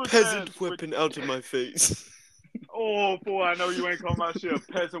about you look peasant at that? weapon out of my face. Oh, boy, I know you ain't call my shit a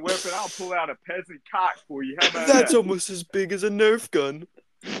peasant weapon. I'll pull out a peasant cock for you. How about That's that? almost as big as a Nerf gun.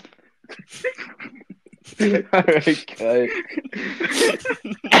 All right, cut.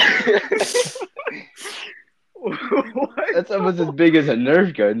 What? That's almost as big as a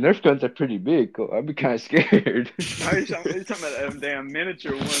Nerf gun. Nerf guns are pretty big. I'd be kind of scared. No, you're talking about them damn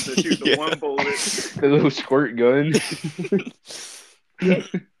miniature ones that shoot the Yeah. one bullet. The little squirt gun.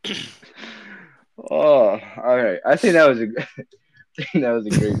 Oh, all right. I think that was a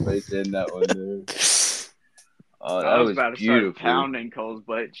great place to end that one there. Oh, I that was was about to start beautiful. pounding Cole's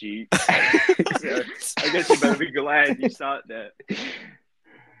butt cheek. So, I guess you better be glad you saw that.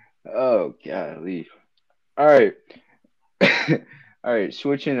 Oh, golly. All right. All right,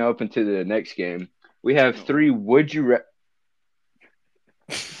 switching up into the next game. We have 3 would you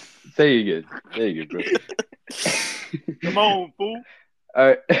Say it again. Say it again, bro. Come on, fool. All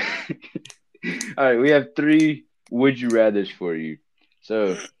right. All right, we have 3 would you rathers for you.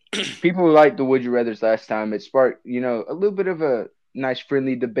 So, people liked the would you rathers last time. It sparked, a little bit of a nice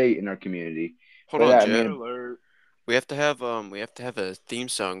friendly debate in our community. Hold But, on, I Chad. mean- Alert. We have to have a theme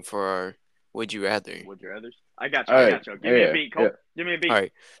song for our Would You Rather. Would you rather? I got you. All I right. got you. Give me Yeah, a beat, Cole. yeah. Give me a beat. All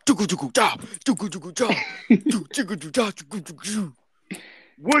right.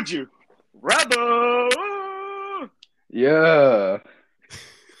 Would you rather? Yeah.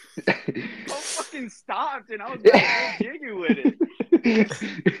 Cole fucking stopped, and I was about to get jiggy with it.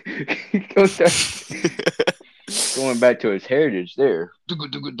 Going back to his heritage there.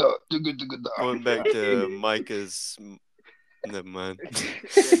 Going back to Micah's. Never mind.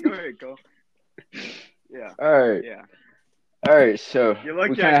 Yeah, go ahead, Cole. Yeah. All right. Yeah. All right. So You're we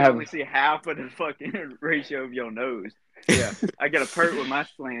lucky I kind can of only see half of the fucking ratio of your nose. Yeah. I got a pert with my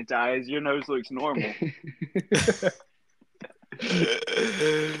slant eyes. Your nose looks normal.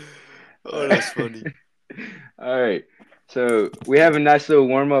 Oh, that's funny. All right. So we have a nice little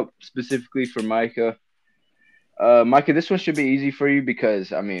warm up specifically for Micah. Micah, this one should be easy for you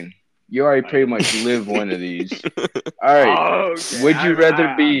because you already pretty much live one of these. All right. Oh, okay.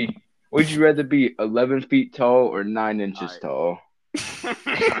 Would you rather be 11 feet tall or 9 inches tall?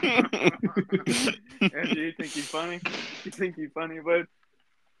 Andrew, you think he's funny? You think he's funny, bud?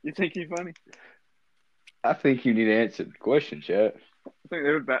 You think he's funny? I think you need to answer the question, chat. I think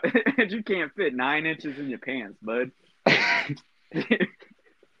they're about. You can't fit 9 inches in your pants, bud.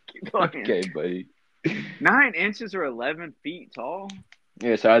 Keep talking. Okay, buddy. 9 inches or 11 feet tall?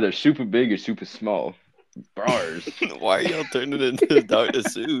 Yeah, it's either super big or super small. Bars. Why are y'all turning into Dr.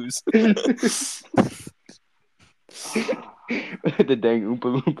 Seuss? The dang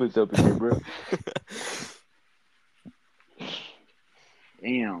Oompa Loompas up in here, bro.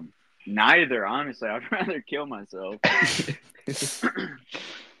 Damn. Neither, honestly. I'd rather kill myself.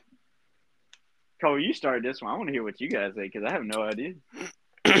 Cole, you started this one. I want to hear what you guys say because I have no idea.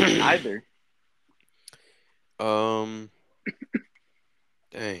 Neither.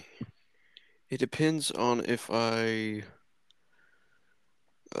 Dang. It depends on if I.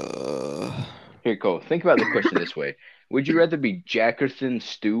 Here, Cole. Think about the question this way: would you rather be Jackerson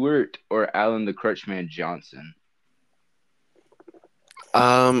Stewart or Alan the Crutchman Johnson?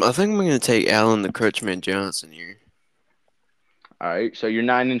 I think I'm gonna take Alan the Crutchman Johnson here. All right, so you're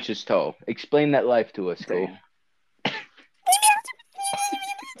 9 inches tall. Explain that life to us, Cole.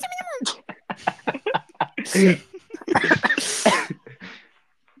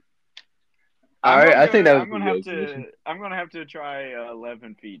 All right, I think that was I'm gonna have to try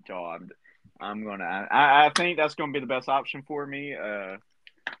 11 feet tall. I think that's gonna be the best option for me.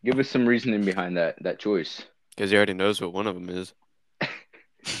 Give us some reasoning behind that choice. Because he already knows what one of them is.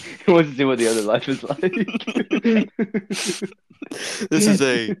 He wants to see what the other life is like. This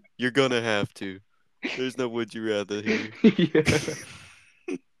is you're gonna have to. There's no would you rather here.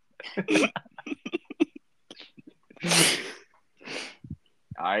 Yeah.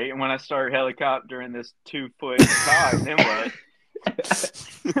 right. And when I start helicoptering this 2-foot cock, then what?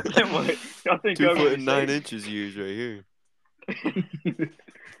 Then what? Y'all think 2 y'all gonna foot be and 9 safe? inches years right here.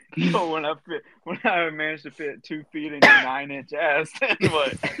 So when I managed to fit 2 feet in your 9-inch ass, then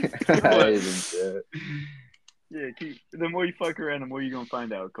what? Yeah, the more you fuck around, the more you're gonna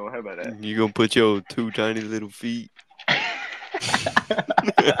find out, Cole. How about that? You gonna put your 2 tiny little feet?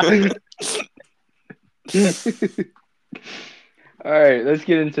 All right, let's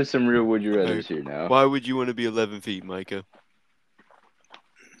get into some real would you rather's here now. Why would you want to be 11 feet, Micah?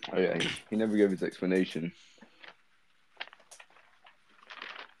 Oh yeah, he never gave his explanation.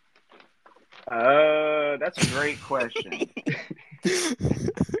 That's a great question.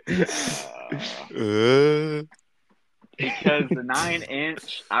 Because the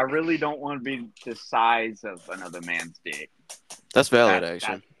 9-inch, I really don't want to be the size of another man's dick. That's valid,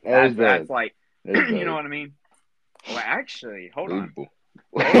 actually. That's like, That is you know valid. what I mean? Well, actually, hold on. Wait,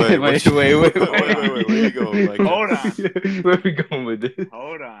 wait, where you going, Micah? Hold on. Where are we going with this?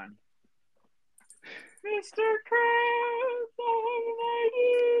 Hold on. Mr. Krabs, I have an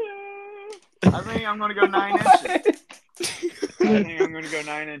idea. I think I'm going to go 9 inches. I think I'm going to go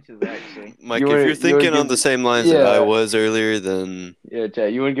 9 inches, actually. Mike, if you're thinking on the same lines that I was earlier, then... Yeah,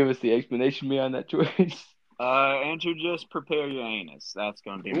 Chad, you want to give us the explanation behind that choice? Andrew, just prepare your anus. That's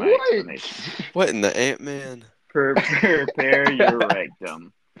going to be my explanation. What in the Ant-Man? Prepare your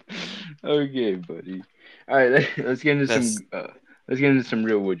rectum. Okay, buddy. All right, let's get into some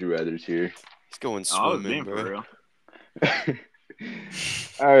real would you rather's here. He's going swimming, bro. For real.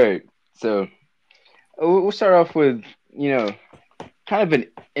 All right, so we'll start off with kind of an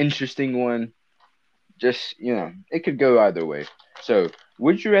interesting one. Just it could go either way. So,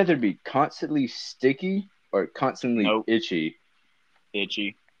 would you rather be constantly sticky or constantly itchy?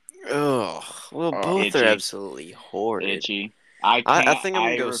 Itchy. Oh, well, both itchy. are absolutely horrid. Itchy. I think I'm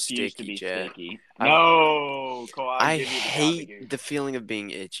gonna go sticky, Chad. No, Cole, I hate the feeling of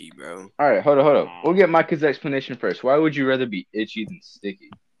being itchy, bro. All right, hold on. We'll get Micah's explanation first. Why would you rather be itchy than sticky?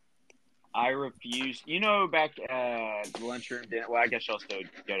 I refuse. Back at the lunchroom. Well, I guess y'all still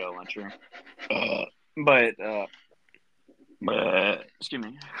go to the lunchroom. But excuse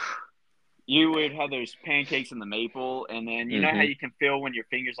me. You would have those pancakes in the maple, and then you know how you can feel when your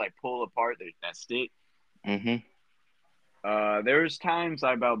fingers like pull apart that stick. There was times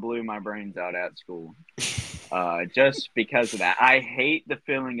I about blew my brains out at school, just because of that. I hate the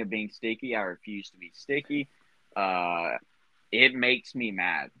feeling of being sticky. I refuse to be sticky. It makes me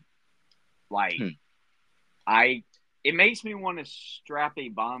mad. Like, it makes me want to strap a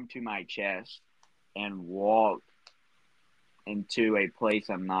bomb to my chest and walk into a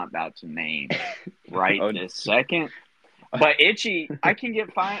place I'm not about to name this second. But itchy, I can get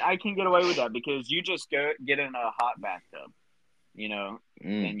away with that because you just get in a hot bathtub,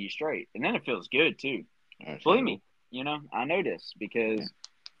 and you straight, and then it feels good too. Believe me, I know this because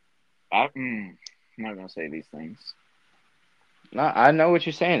I'm not gonna say these things. No, I know what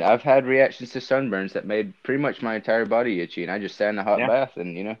you're saying. I've had reactions to sunburns that made pretty much my entire body itchy, and I just sat in a hot bath,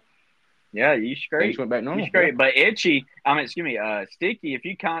 and Yeah, you straight. Things went back normal. You straight, but itchy. Sticky. If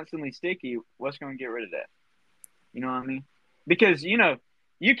you constantly sticky, what's going to get rid of that? You know what I mean? Because you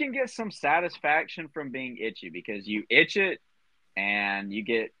can get some satisfaction from being itchy because you itch it, and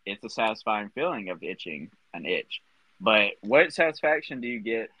it's a satisfying feeling of itching an itch. But what satisfaction do you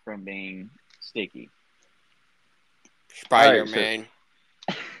get from being sticky? Spider-Man.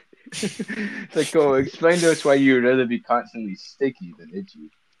 So Cole, explain to us why you would rather be constantly sticky than itchy.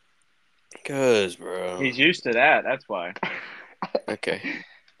 Cause, bro, he's used to that. That's why. Okay.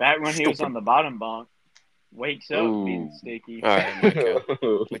 Back when he was on the bottom bunk, wakes up being sticky. All right, Micah.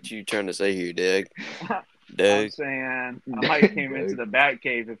 What you trying to say here, Doug? I'm saying I might came into the bat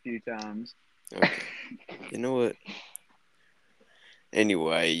cave a few times. Okay. You know what?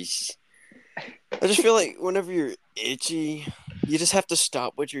 Anyways, I just feel like whenever you're itchy, you just have to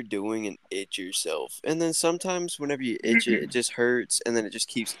stop what you're doing and itch yourself. And then sometimes whenever you itch it, it just hurts, and then it just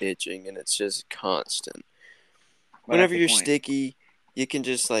keeps itching, and it's just constant. Well, whenever you're sticky, you can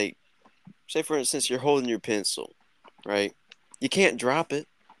just say for instance, you're holding your pencil, right? You can't drop it.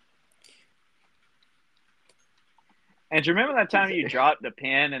 And do you remember that time you dropped the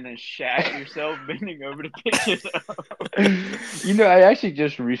pen and then shat yourself bending over to pick it up? I actually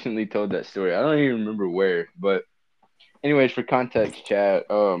just recently told that story. I don't even remember where, but anyways, for context, chat,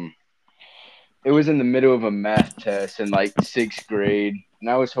 it was in the middle of a math test in like 6th grade, and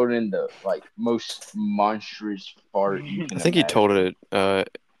I was holding the most monstrous fart you can I think you imagine. told it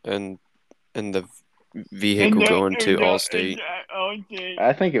in the vehicle going to Allstate.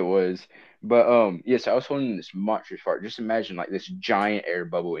 I think it was. But yes, I was holding this monstrous fart. Just imagine like this giant air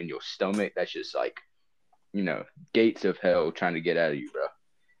bubble in your stomach. That's just like, gates of hell trying to get out of you, bro.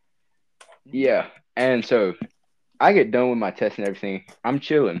 Yeah. And so I get done with my test and everything. I'm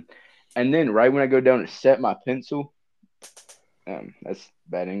chilling. And then right when I go down to set my pencil, that's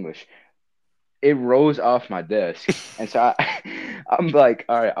bad English. It rolls off my desk. And so I'm like,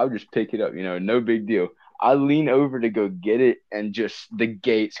 all right, I'll just pick it up, no big deal. I lean over to go get it, and just the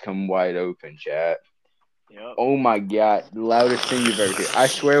gates come wide open, chat. Yep. Oh my God, the loudest thing you've ever heard. I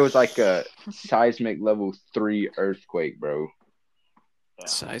swear it was like a seismic level 3 earthquake, bro. Yeah.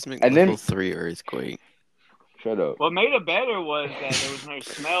 Seismic And level then 3 earthquake. Shut up. What made it better was that there was no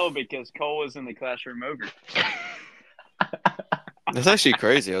smell because Cole was in the classroom over. That's actually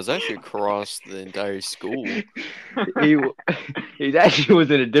crazy. I was actually across the entire school. He actually was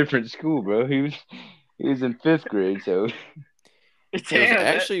in a different school, bro. He was in 5th grade, so It was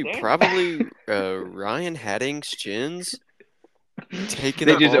actually probably Ryan Hadding's chins taking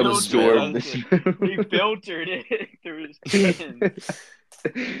they up just all the absorbed smell. the smell. He filtered it through his chins.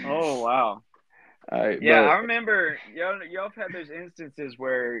 Oh wow. All right, Yeah, but I remember y'all have had those instances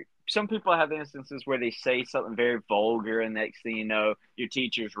where some people have instances where they say something very vulgar, and next thing you know, your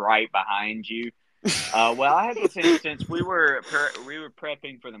teacher's right behind you. Well, I had this instance. We were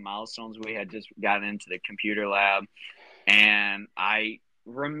prepping for the milestones. We had just gotten into the computer lab, and I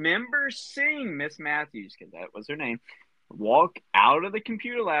remember seeing Miss Matthews, because that was her name, walk out of the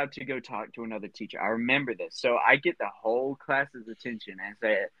computer lab to go talk to another teacher. I remember this. So I get the whole class's attention and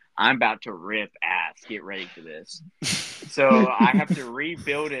say, I'm about to rip ass. Get ready for this. So I have to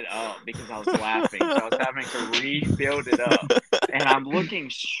rebuild it up because I was laughing. So I was having to rebuild it up. And I'm looking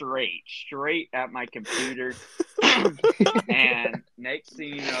straight at my computer. And next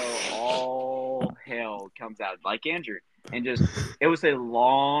thing you know, all hell comes out. Like Andrew. And it was a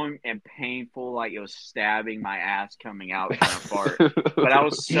long and painful, like it was stabbing my ass coming out kind of fart. But I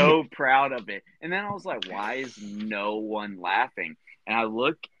was so proud of it. And then I was like, why is no one laughing? And I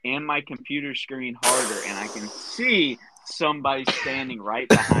look in my computer screen harder, and I can see somebody standing right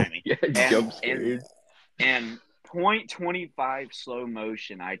behind me. Jump scared. And 0.25 slow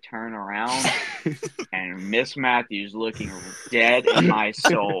motion, I turn around, and Miss Matthews looking dead in my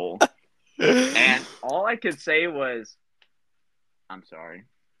soul. And all I could say was, I'm sorry.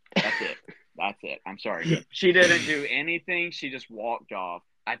 That's it. I'm sorry. She didn't do anything. She just walked off.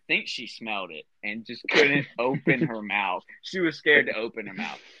 I think she smelled it and just couldn't open her mouth. She was scared to open her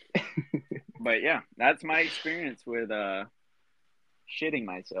mouth. But yeah, that's my experience with shitting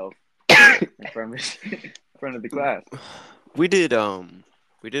myself in front of the class. We did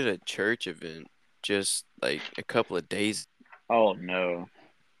a church event just like a couple of days. Oh no.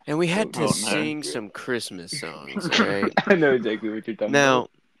 And we had to sing some Christmas songs, all right? I know exactly what you're talking now,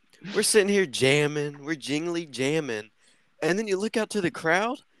 about. We're sitting here jamming, we're jingly jamming, and then you look out to the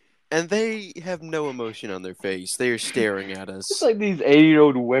crowd, and they have no emotion on their face. They are staring at us. It's like these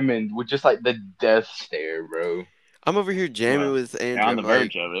 80-year-old women with just like the death stare, bro. I'm over here jamming with Andrew. On the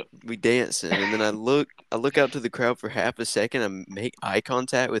verge of it. We dancing, and then I look out to the crowd for half a second. I make eye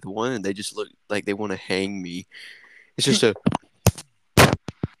contact with one, and they just look like they want to hang me. It's just a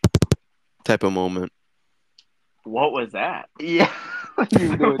type of moment. What was that? Yeah. What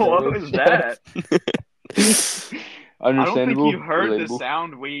was that? Understandable. I don't think you heard relatable. the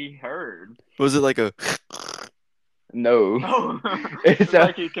sound we heard. Was it like a? No. Oh, it's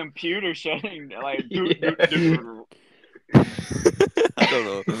like a computer shutting. Like, I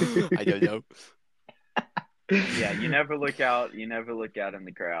don't know. Yeah, you never look out. You never look out in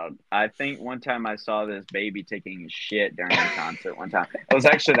the crowd. I think one time I saw this baby taking a shit during a concert. One time, it was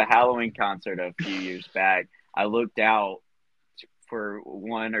actually the Halloween concert a few years back. I looked out for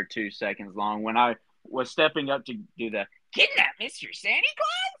 1 or 2 seconds long when I was stepping up to do the "Kidnap Mr. Santa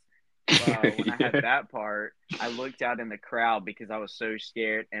Claus." When I had that part, I looked out in the crowd because I was so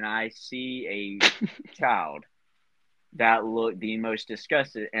scared, and I see a child that looked the most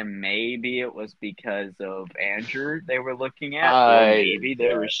disgusted, and maybe it was because of Andrew they were looking at, or maybe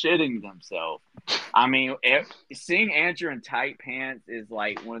they were shitting themselves. I mean, seeing Andrew in tight pants is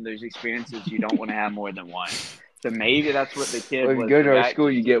like one of those experiences you don't want to have more than one. So maybe that's what the kid was. If you go to our school,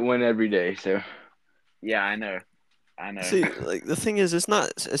 you get one every day. So yeah, I know. See, like the thing is, it's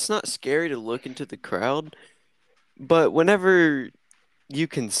not scary to look into the crowd, but whenever you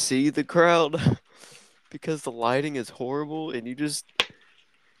can see the crowd, because the lighting is horrible, and you just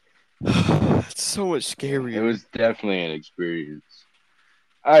it's so much scarier. It was definitely an experience.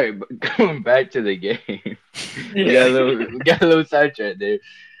 All right, but going back to the game, we got a little sidetracked there.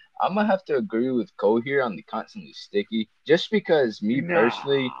 I'm gonna have to agree with Cole here on the constantly sticky, just because me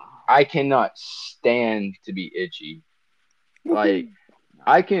personally, Nah. I cannot stand to be itchy. Like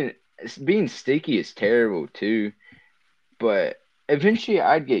I can, being sticky is terrible too, but eventually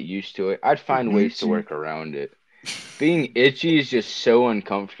I'd get used to it. I'd find ways to work around it. Being itchy is just so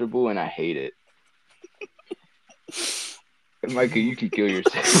uncomfortable, and I hate it. Micah, you can kill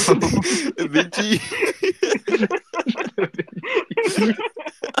yourself. Vinci.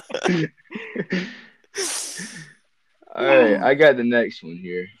 All right, I got the next one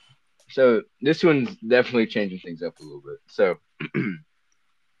here. So this one's definitely changing things up a little bit. So,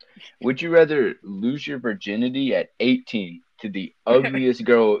 would you rather lose your virginity at 18 to the ugliest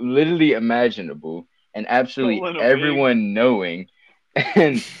girl literally imaginable and absolutely Pulling a wig. everyone knowing,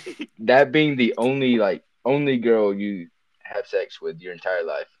 and that being the only girl you have sex with your entire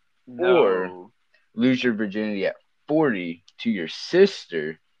life, or No. lose your virginity at 40 to your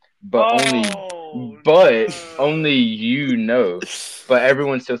sister, but Oh, only no. you know, but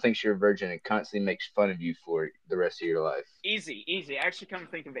everyone still thinks you're a virgin and constantly makes fun of you for it the rest of your life. Easy. Actually, come to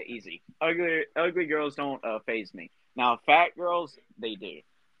think of it, easy. Ugly girls don't phase me. Now, fat girls, they do.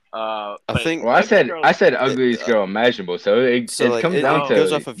 I But think Well, ugly girls. I said it, ugliest girl imaginable, so so it like comes down it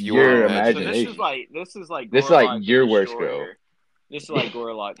goes to off of your your So this is imagination. imagination. like This is like Gorlock the your worst girl, Destroyer. This is like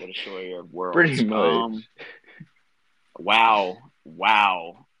Gorlock the Destroyer of Worlds. pretty much. Wow.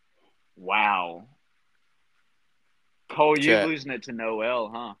 Cole, you Chat. losing it to Noel,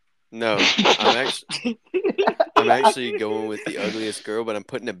 huh? No, I'm actually going with the ugliest girl, but I'm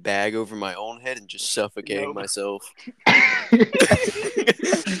putting a bag over my own head and just suffocating Nope. myself.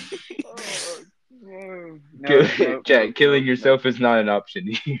 No. Jack, killing yourself is not an option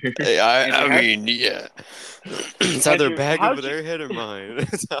here. I mean, yeah. It's either a Andrew, bag how'd over their head or mine.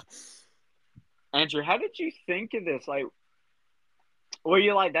 Andrew, how did you think of this? Like, were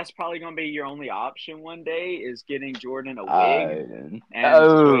you like, that's probably going to be your only option one day is getting Jordan a wig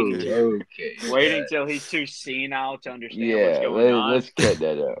and waiting till he's too senile to understand what's going on? let's cut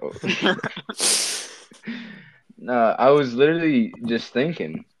that out. No, I was literally just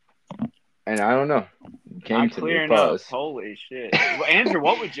thinking, and I don't know. It came Not to me. clear enough. Pause. Holy shit. Well, Andrew,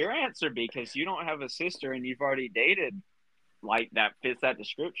 what would your answer be? Because you don't have a sister and you've already dated like that fits that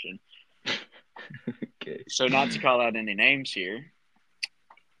description. Okay. So not to call out any names here.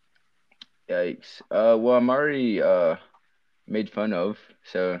 Yikes. Well, I'm already made fun of,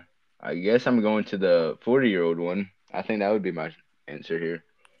 so I guess I'm going to the 40-year-old one. I think that would be my answer here.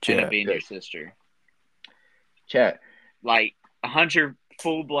 And it Chat. being your sister. Chat. Like 100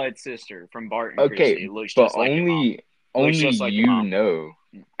 full blood sister from Barton Okay, Christie. Looks but just like your mom. only just like your you mom. know.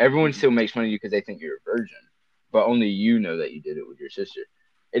 Everyone still makes fun of you because they think you're a virgin, but only you know that you did it with your sister.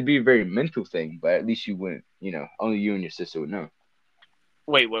 It'd be a very mental thing, but at least you wouldn't. Only you and your sister would know.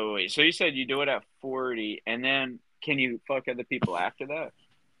 Wait. So you said you do it at 40, and then can you fuck other people after that?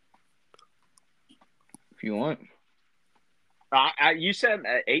 If you want. You said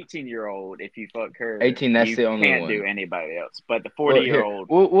an 18-year-old, if you fuck her, 18, that's the only can't one. do anybody else. But the 40-year-old.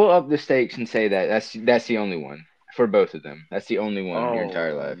 We'll up the stakes and say that's the only one for both of them. That's the only one your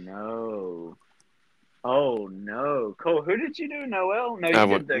entire life. No. Oh, no. Cole, who did you do, Noel? No, you I did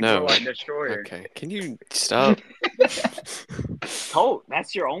want the no. Gorlock Destroyer. Okay, can you stop? Cole,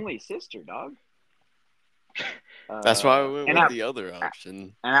 that's your only sister, dog. That's why I went with at, the other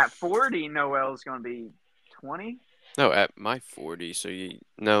option. And at 40, Noel's going to be 20? No, at my 40. So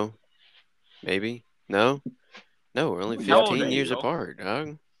no, maybe no, we're only How old 15 are years you? apart,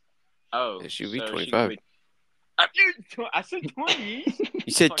 dog. Oh, It should be so 25. I said 20s.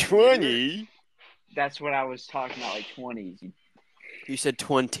 You said Fucking 20. idiot. That's what I was talking about, like 20s. You said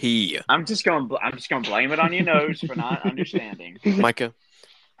 20. I'm just gonna blame it on your nose for not understanding. Micah,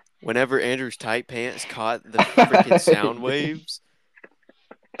 whenever Andrew's tight pants caught the freaking sound waves.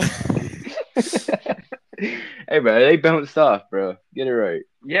 Hey, bro, they bounced off, bro. Get it right.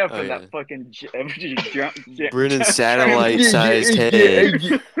 Yeah, from that fucking Brennan's satellite-sized head.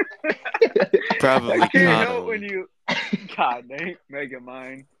 Probably caught when him. you God dang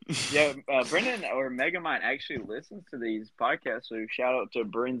Megamind. Yeah, Brennan or Megamind actually listens to these podcasts, so shout out to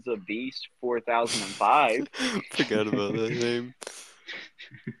Brenza Beast 4005. Forgot about that name.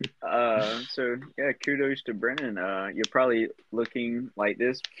 So yeah, kudos to Brennan. You're probably looking like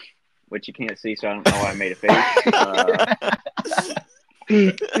this, which you can't see, so I don't know why I made a face.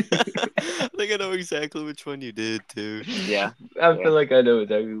 I think I know exactly which one you did too. Yeah, I feel like I know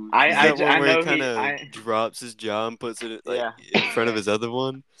exactly. I know he kind of drops his jaw and puts it in front of his other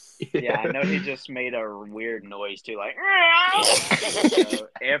one. Yeah, I know he just made a weird noise too, like. So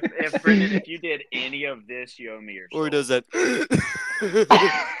if Brendan, if you did any of this, you owe me your soul. Or does that?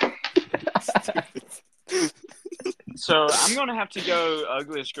 So I'm gonna have to go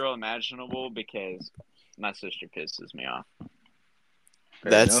ugliest girl imaginable because my sister pisses me off.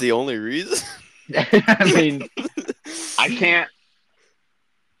 Fair That's enough. the only reason. I mean, I can't,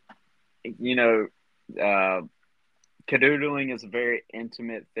 you know, canoodling is a very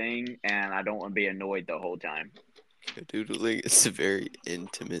intimate thing, and I don't want to be annoyed the whole time. Doodling is a very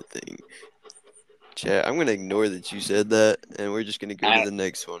intimate thing. Chat, I'm gonna ignore that you said that, and we're just gonna go to the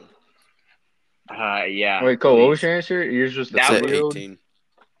next one. Yeah. wait, Cole, what was please. your answer? Yours was the That Set was- 4-year-old? 18.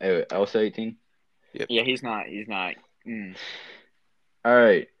 Oh, Elsa 18? Yeah, he's not. All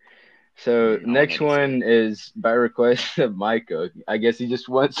right. So I next wanted to say. one is by request of Micah. I guess he just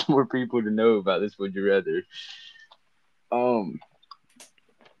wants more people to know about this. Would you rather? No.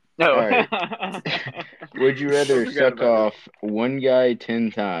 All right. Would you rather I forgot suck about off one guy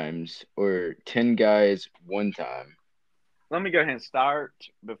 10 times or 10 guys one time? Let me go ahead and start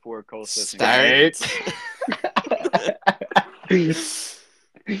before Cole says Start.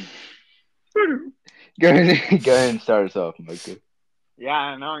 Go ahead and start us off, Micah. Yeah,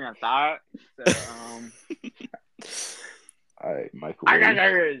 I know I'm gonna start. So, All right, Michael. I got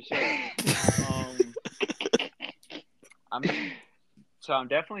ready? I'm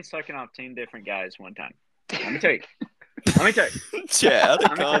definitely sucking off 10 different guys one time. Let me tell you. Chat, out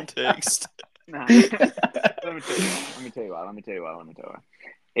of Let me tell you. context. Nah. Let me tell you why.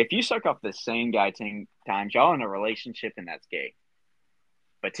 If you suck off the same guy 10 times, y'all in a relationship and that's gay.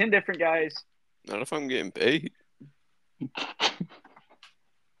 But 10 different guys, Not if I'm getting paid.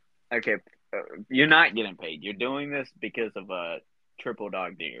 okay, you're not getting paid. You're doing this because of a triple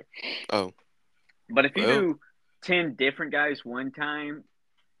dog digger. Oh. But if you Well. do 10 different guys one time,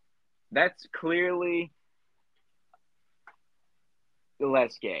 that's clearly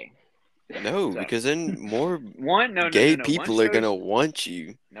less gay. No, So, because then more no, gay One people are shows- gonna want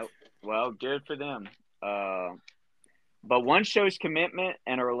you. Nope. Well, good for them. But one shows commitment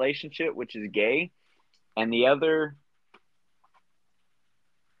and a relationship, which is gay, and the other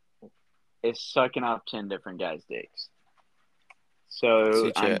is sucking off 10 different guys' dicks. So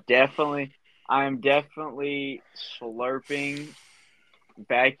See, I'm chat. definitely slurping,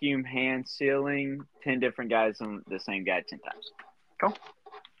 vacuum hand sealing 10 different guys on the same guy 10 times. Cool.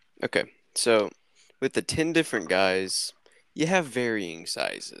 Okay, so with the 10 different guys, you have varying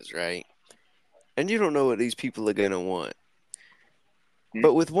sizes, right? And you don't know what these people are gonna want.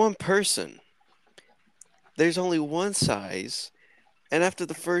 But with one person, there's only one size, and after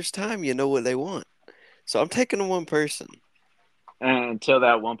the first time, you know what they want. So I'm taking the one person. Until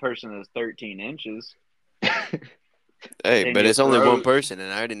that one person is 13 inches. Hey, In but your it's only one throat. person,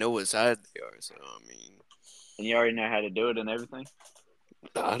 and I already know what size they are. So I mean, And you already know how to do it and everything.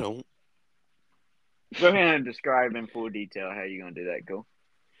 I don't. Go ahead and describe in full detail how you're going to do that, cool?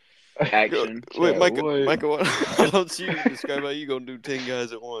 Action. Wait, Chat, Micah, what? Micah, why don't you describe how you gonna do 10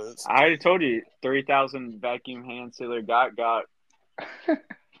 guys at once? I already told you 3,000 vacuum hand sealer got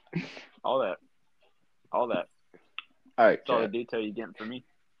all that. All right, That's all the chat. detail you're getting from me.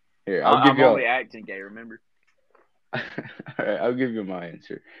 Here, I'll give I'm you. only acting gay, remember? All right, I'll give you my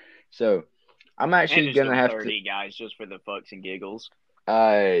answer. So, I'm And actually just gonna go have 30 guys just for the fucks and giggles.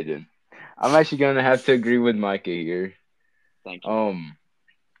 I'm actually gonna have to agree with Micah here. Thank you.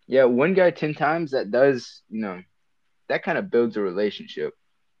 Yeah, one guy 10 times that does, that kind of builds a relationship,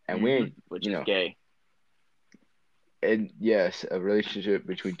 and we ain't, Which is gay. and yes, a relationship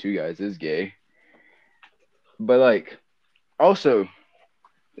between two guys is gay. But like, also,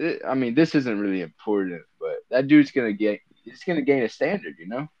 I mean, this isn't really important, but that dude's gonna gain a standard,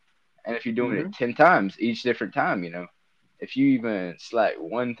 And if you're doing it 10 times, each different time, if you even slack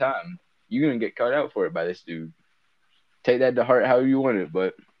one time, you're gonna get caught out for it by this dude. Take that to heart however you want it,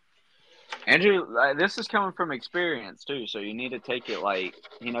 but Andrew, this is coming from experience too, so you need to take it like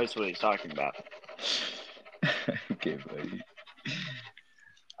he knows what he's talking about. okay, buddy.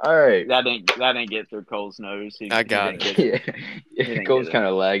 All right. That didn't get through Cole's nose. I got it. Yeah. Cole's kind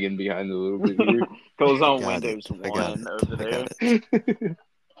of lagging behind a little bit here. Cole's on got Windows it. I got 1 it. over I there. got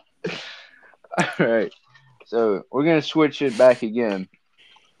it. All right. So we're gonna switch it back again,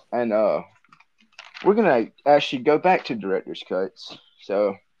 and we're gonna actually go back to director's cuts.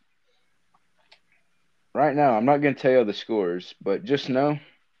 So right now, I'm not gonna tell you the scores, but just know,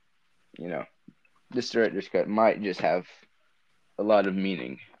 this director's cut might just have a lot of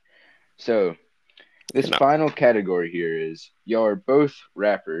meaning. So this final category here is y'all are both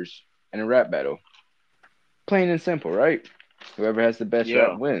rappers in a rap battle. Plain and simple, right? Whoever has the best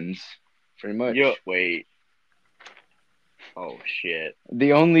rap wins, pretty much. Yeah, wait. Oh shit.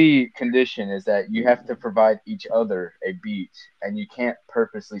 The only condition is that you have to provide each other a beat, and you can't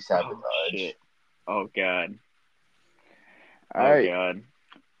purposely sabotage. Oh shit. Oh god. All Oh right. god.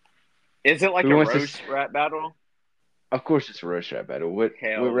 Is it like Who a wants to roast rap battle? Of course, it's a roast rap battle. What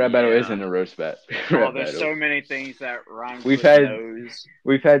Hell rap battle yeah. isn't a roast Oh, rap there's battle? so many things that rhymes We've with had nose.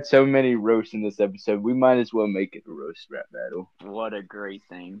 we've had so many roasts in this episode. We might as well make it a roast rap battle. What a great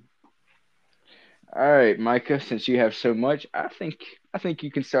thing. All right, Micah. Since you have so much, I think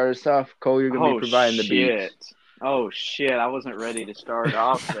you can start us off. Cole, you're gonna be providing the shit. beats. Oh shit. I wasn't ready to start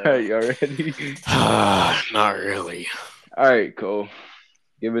off All though. right, you ready? Not really. All right, Cole.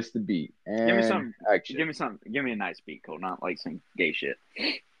 Give us the beat and Give me some. action. Give me some. Give me a nice beat, Cole. Not like some gay shit.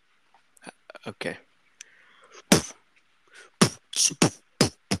 Okay.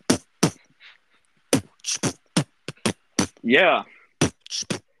 Yeah.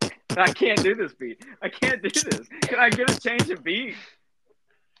 I can't do this beat. I can't do this. Can I get a change of beat?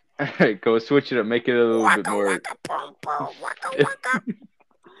 All right, Cole. Switch it up. Make it a little bit more.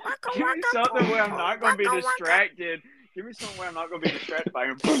 Give me something where I'm not going to be distracted. Give me something where I'm not going to be distracted by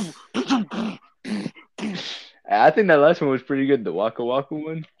him. I think that last one was pretty good. The Waka Waka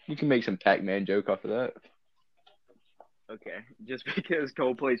one. You can make some Pac-Man joke off of that. Okay, just because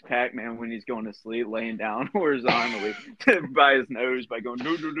Cole plays Pac-Man when he's going to sleep, laying down horizontally by his nose by going,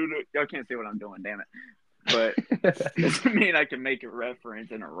 no. Y'all can't see what I'm doing, damn it. But doesn't mean I can make a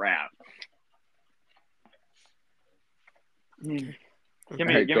reference in a rap. Give me,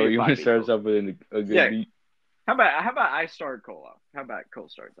 Alright, give Cole, me you a want to beat, start us Cole. off with a good Yeah. beat? How about I start Cole off? How about Cole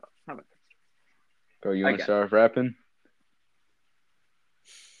starts off? How about Cole, you I want to got start off rapping?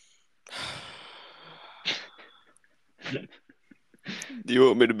 Do you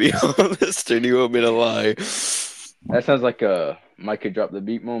want me to be honest or do you want me to lie? That sounds like a Micah drop the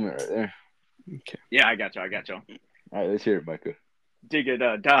beat moment right there. Okay. Yeah, I got you. All right, let's hear it, Micah. Digga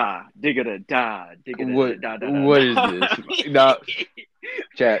da da, digga da da, digga da da. What is this? Nah,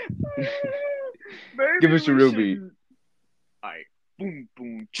 chat. Maybe Give us a we real should- beat. Alright, boom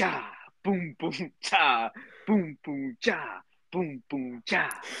boom cha, boom boom cha, boom boom cha, boom boom cha,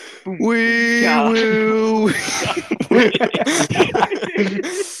 boom We boom cha. will.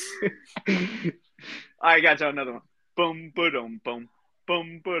 I got you another one. Boom boom boom,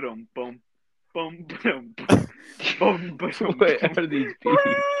 boom boom boom, boom boom boom, boom boom. What are these beats?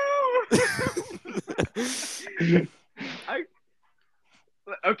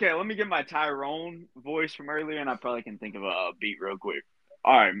 Okay, let me get my Tyrone voice from earlier, and I probably can think of a beat real quick.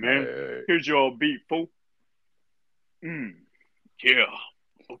 All right, man. Here's your beat, fool. Yeah.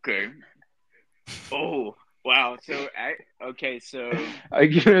 Okay. Oh, wow. So, okay, so. Are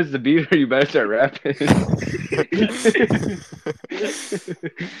you giving us the beat or you better start rapping?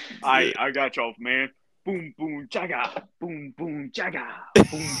 I got y'all, man. Boom, boom, jaga. Boom, boom, jaga.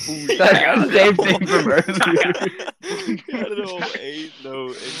 Boom, boom, jaga. Same thing from earlier. I don't know.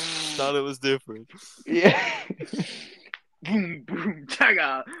 No, and thought it was different. Yeah. Boom, boom,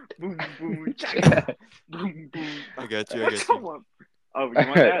 jaga. Boom, boom, jaga. Boom, boom. I got you. Oh, you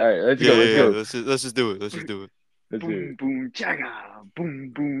want that? All right, let's go. Yeah. Let's go. Let's just do it. Let's do it. Let's hear Boom, it. boom, jaga. Boom,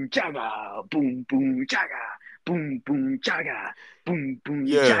 boom, jaga. Boom, boom, jaga. Boom, boom, jaga. Boom, boom,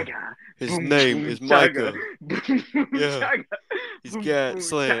 Yeah. jaga. His Boom, name boom, is jaga. Micah. Boom, boom, Yeah. jaga. He's Boom, got boom,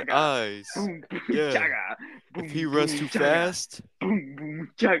 slant jaga. eyes. Boom, boom, Yeah. jaga. Boom, If he runs boom, too jaga. fast, Boom, boom,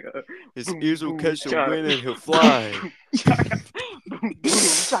 jaga. his Boom, ears will boom, catch the jaga. wind and he'll fly. Boom, jaga. Boom, boom,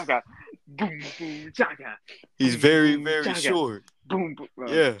 jaga. Boom, boom, jaga. He's Boom, very, boom, very jaga. short. Boom, boom,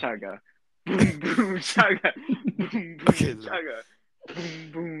 Yeah. jaga. Boom, boom, jaga. Boom, boom, Okay. jaga.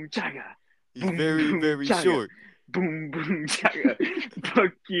 Boom, boom, jaga. He's Boom, very, boom, very jaga. short. Boom, boom, jaga.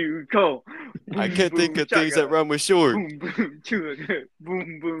 Fuck you, Cole. I Boom, can't think boom, of things jaga. that rhyme with short. Boom, boom, jaga.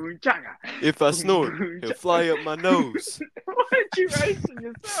 Boom, boom, jaga. If I Boom, snort, boom, he'll jaga. fly up my nose. Why'd you write to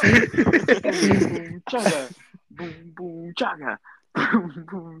yourself? Boom, boom, jaga. Boom, boom, jaga. Boom,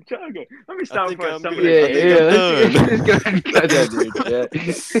 boom, jaga. Let me stop think for I'm some of good. this. I think I'm let's go ahead and cut that, dude.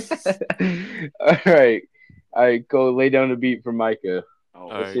 All right, go lay down the beat for Micah. Oh,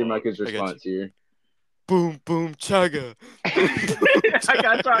 Let's hear Micah's I got you. response here. Boom, boom, chugga. I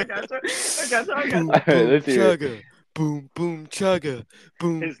got you. Boom, All right, boom, let's hear it. chugga. Boom, boom, chugga.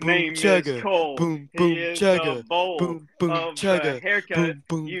 Boom, His boom, name chugga. is Cole. Boom, He boom, is chugga. the bowl Boom, boom, of chugga. haircut. Boom,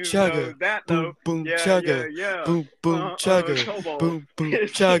 boom, You chugga. know that though. Boom, boom, Yeah, chugga. yeah. Boom, boom, chugga. Cobalt. Boom, boom,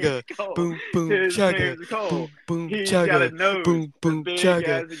 His chugga. name's Cole. Boom, boom, His chugga. name's Cole. Boom, boom, He's got a chugga. nose Boom, boom, as big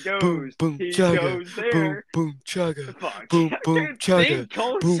chugga. as it goes. Boom, boom, He chugga. goes there. Boom, boom, chugga. Fuck. Boom, boom, Dude, chugga. sing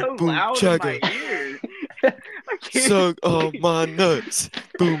Cole's Boom, so boom, loud in my chugga. ears. I can't. Suck all my nuts.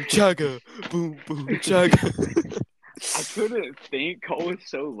 Boom, chugga. Boom, boom, chugga. I couldn't think. Cole was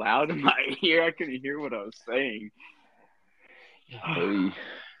so loud in my ear, I couldn't hear what I was saying. Hey,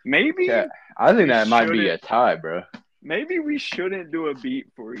 Maybe chat, I think we that might be a shouldn't- tie, bro. maybe we shouldn't do a beat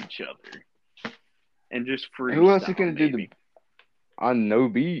for each other and just freestyle. Who else is gonna do maybe. on no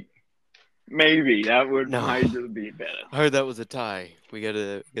beat? Maybe that would No. might do the beat better. I heard that was a tie.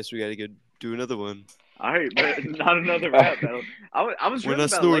 Guess we gotta go do another one. All right, but not another rap battle. I was When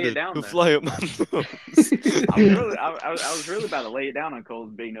really I about to lay it snorted, down. go Though. fly up my nose. I was really about to lay it down on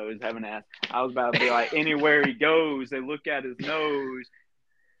Cole's big nose, having ass. I was about to be like, anywhere he goes, they look at his nose.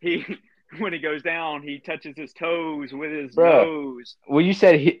 When he goes down, he touches his toes with his Bruh. nose. Well, you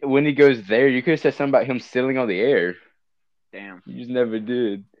said when he goes there, you could have said something about him sailing on the air. Damn, You just never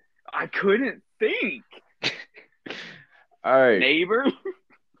did. I couldn't think. All right. Neighbor.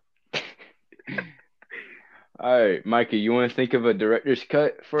 All right, Micah, you want to think of a director's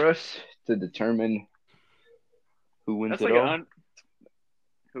cut for us to determine who wins That's it like all?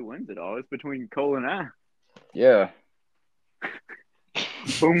 who wins it all? It's between Cole and I. Yeah.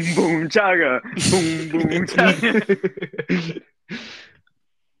 Boom, boom, chaga. Boom, boom, chaga.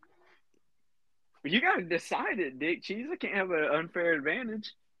 You gotta decide it, Dick Cheese. I can't have an unfair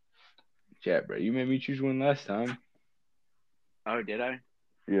advantage. Chat, bro. You made me choose one last time. Oh, did I?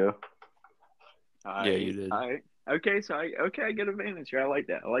 Yeah. All Yeah, right, you did. All right. Okay, so I get advantage here. I like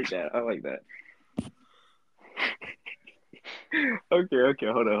that. Okay.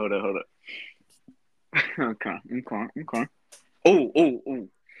 Hold on. Okay. Oh.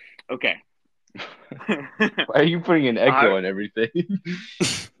 Okay. Why are you putting an echo on everything?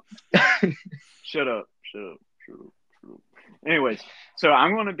 Shut up. Anyways, so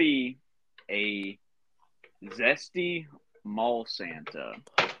I'm gonna be a zesty mall Santa.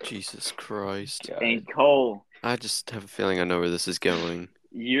 Jesus Christ. God. And Cole, I just have a feeling I know where this is going.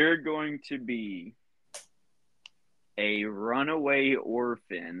 you're going to be a runaway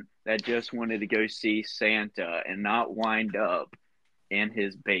orphan that just wanted to go see Santa and not wind up in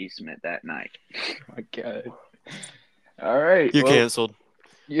his basement that night. Oh my God. All right. You're well, canceled.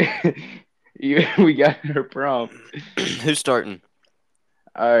 Yeah. We got her prompt. Who's starting?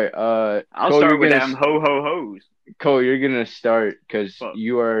 All right. I'll Cole, start you're with gonna them ho-ho-hos. Cole, you're gonna start because Fuck.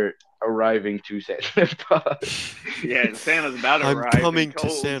 you are arriving to Santa Claus. Yeah, Santa's about to I'm arrive. and coming to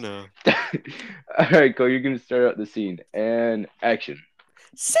Cole's- Santa. All right, Cole, you're gonna start out the scene and action.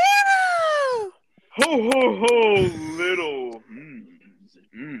 Santa! Ho-ho-ho, little.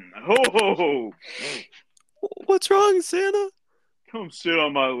 Ho-ho-ho. What's wrong, Santa? Come sit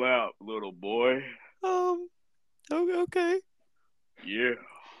on my lap, little boy. Okay. Yeah.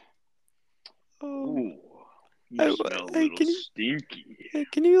 Ooh, you hey, smell a hey, little can you- stinky. Hey,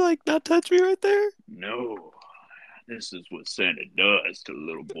 can you, not touch me right there? No, this is what Santa does to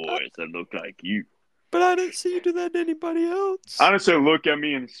little boys that look like you. But I didn't see you do that to anybody else. I didn't say look at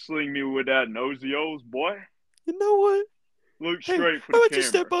me and sling me with that nosy O's, boy. You know what? Look Hey, straight for how the about you camera.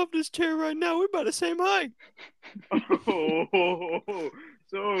 step off this chair right now? We're about the same height.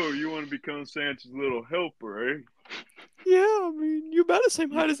 So you want to become Santa's little helper, eh? Yeah, I mean, you're about the same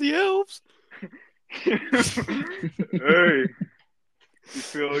height as the elves. Hey, you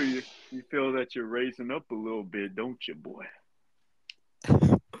feel that you're raising up a little bit, don't you, boy?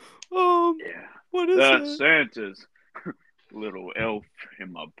 Yeah, What is that's that? Santa's little elf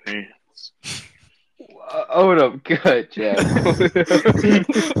in my pants. Hold up, good, Chad.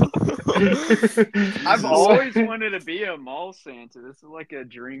 I've always wanted to be a mall Santa. This is like a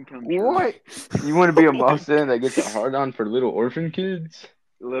dream come true. What? You want to be a mall Santa that gets a hard on for little orphan kids?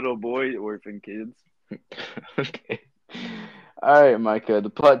 Little boy orphan kids. Okay. All right, Micah. The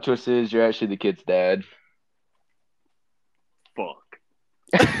plot twist is you're actually the kid's dad. Fuck.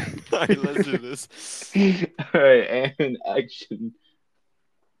 All right, let's do this. All right, and action.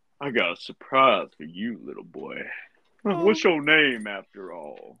 I got a surprise for you, little boy. What's your name, after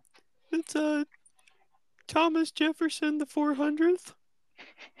all? It's Thomas Jefferson the 400th.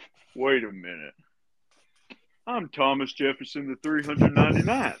 Wait a minute. I'm Thomas Jefferson the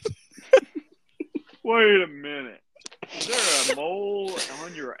 399th. Wait a minute. Is there a mole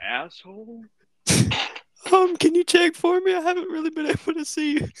on your asshole? Can you check for me? I haven't really been able to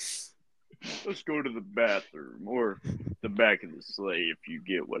see you. Let's go to the bathroom or the back of the sleigh if you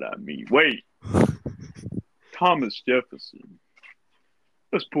get what I mean. Wait. Thomas Jefferson.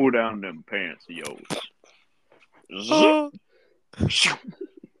 Let's pull down them pants of yours. Zip.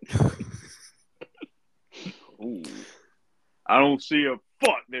 Ooh. I don't see a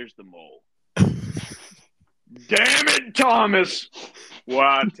fuck. There's the mole. Damn it, Thomas. Well,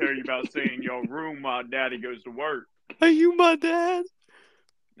 I tell you about staying in your room while daddy goes to work. Are you my dad?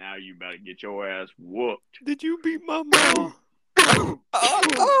 Now you better get your ass whooped. Did you beat my mom? Cut. Now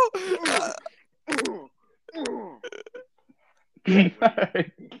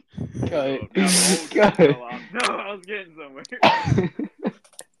the mold Cut. fell off. No, I was getting somewhere.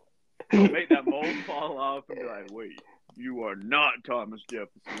 Make that mold fall off and be like, wait, you are not Thomas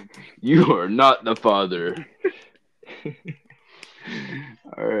Jefferson. You are not the father.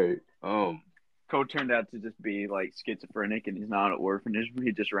 All right. Cole turned out to just be like schizophrenic, and he's not an orphanage.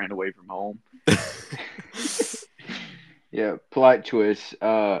 He just ran away from home. Yeah. Plot twist.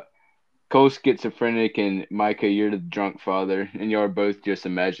 Cole's schizophrenic, and Micah, you're the drunk father, and y'all are both just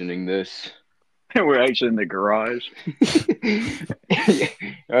imagining this. We're actually in the garage.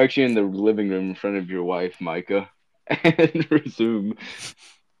 You're actually in the living room in front of your wife, Micah. And resume.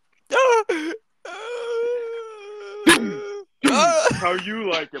 How you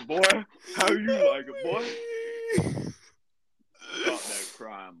like it, boy? How you like it, boy? Stop that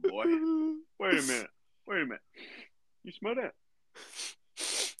crime, boy. Wait a minute. You smell that?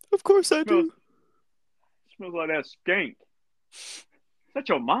 Of course I do. Smells like that skank. Is that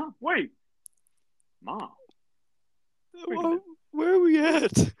your mom? Wait. Mom. Wait a minute. Where are we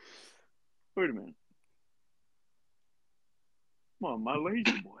at? Wait a minute. Mom, my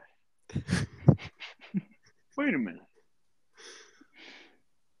lazy boy. Wait a minute.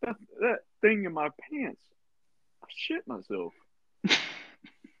 That thing in my pants. I shit myself.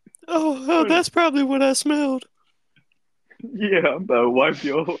 Oh, that's probably what I smelled. Yeah, I'm about to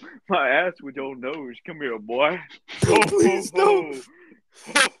wipe my ass with your nose. Come here, boy. No, please, no.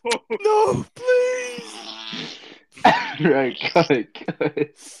 No, please. Right, cut.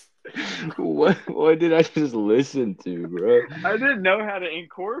 What did I just listen to, bro? I didn't know how to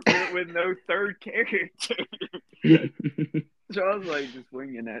incorporate with no third character. So I was like just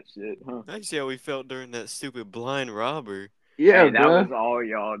winging that shit, huh? I see how we felt during that stupid blind robber. Yeah, Hey, that bro. was all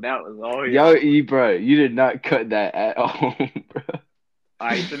y'all. That was all y'all. Bro, you did not cut that at all, bro. All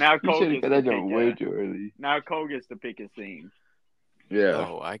right, so now You Cole should have gets cut to that pick joint way too early. Now Cole gets to pick a scene. Yeah.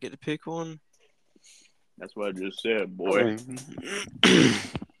 Oh, I get to pick one? That's what I just said, boy.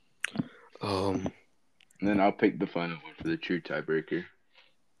 And then I'll pick the final one for the true tiebreaker.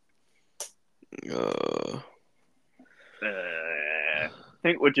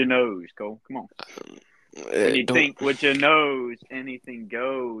 Think with your nose, Cole. Come on. When you think with your nose, anything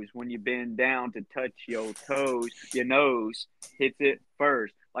goes. When you bend down to touch your toes, your nose hits it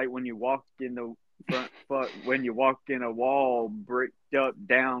first. Like when you walk in the when you walk in a wall, bricked up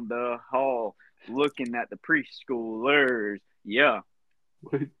down the hall, looking at the preschoolers. Yeah.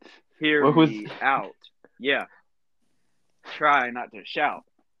 What? Hear me out. Yeah. Try not to shout.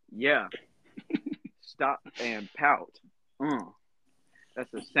 Yeah. Stop and pout. That's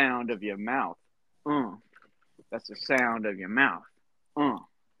the sound of your mouth. That's the sound of your mouth.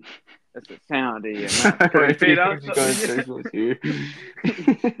 That's the sound of your mouth. Can we figure it out?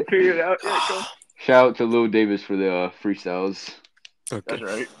 Figure it out. Yeah, go. Shout out to Lil Davis for the freestyles. Okay. That's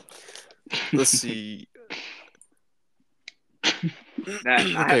right. Let's see.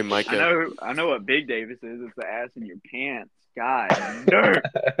 Okay, Micah. I know what Big Davis is. It's the ass in your pants. God, dirt.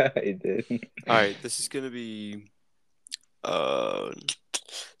 I did. All right, this is gonna be.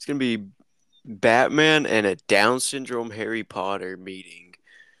 It's gonna be Batman and a Down syndrome Harry Potter meeting.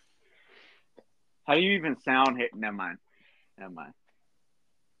 How do you even sound? Never mind.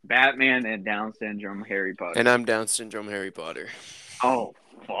 Batman and Down syndrome Harry Potter. And I'm Down syndrome Harry Potter. Oh,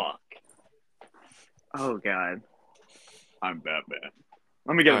 fuck. Oh, God. I'm Batman.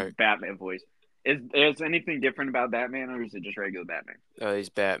 Let me get a Batman voice. Is anything different about Batman, or is it just regular Batman? He's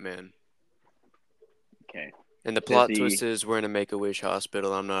Batman. Okay. And the plot twist is we're in a Make-A-Wish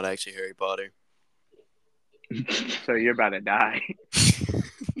hospital. I'm not actually Harry Potter. So you're about to die.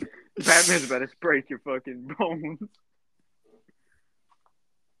 Batman's about to break your fucking bones.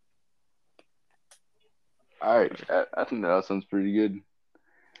 All right, I think that sounds pretty good.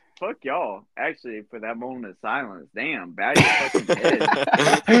 Fuck y'all. Actually, for that moment of silence, damn, bow your fucking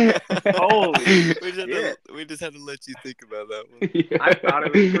head. Holy shit. We just had to let you think about that one. Yeah. I thought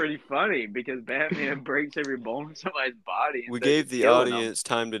it was pretty funny because Batman breaks every bone in somebody's body. We gave the audience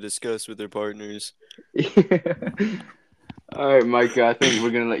time to discuss with their partners. All right, Micah, I think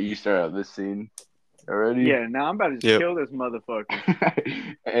we're going to let you start out this scene. Already? Yeah, now I'm about to kill this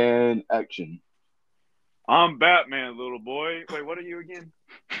motherfucker. And action. I'm Batman, little boy. Wait, what are you again?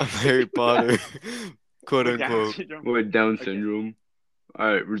 I'm Harry Potter, quote unquote. With Down syndrome.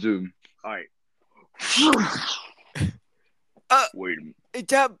 All right, resume. All right. Wait a minute. Is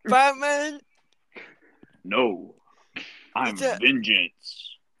that Batman? No. I'm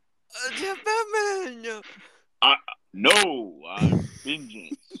Vengeance. Is that Batman? No, I'm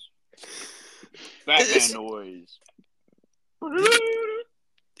Vengeance. Batman noise.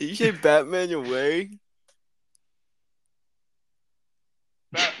 Did you say Batman away?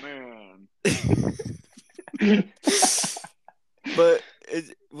 Batman. But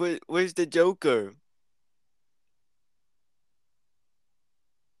where's the Joker?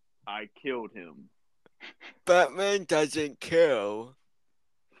 I killed him. Batman doesn't kill.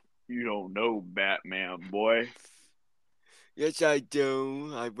 You don't know Batman, boy. Yes, I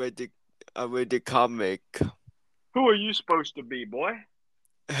do. I read the comic. Who are you supposed to be, boy?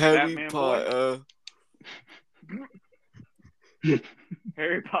 Harry Batman Potter.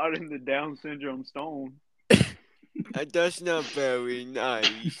 Harry Potter and the Down syndrome stone. That's not very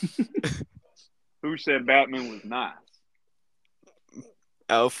nice. Who said Batman was nice?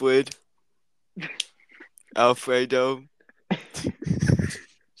 Alfred. Alfredo.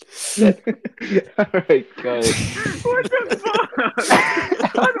 Alright, guys. What the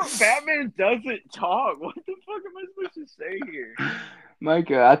fuck? Batman doesn't talk. What the fuck am I supposed to say here?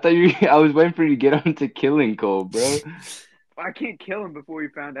 Micah, I was waiting for you to get on to Killing Cole, bro. I can't kill him before he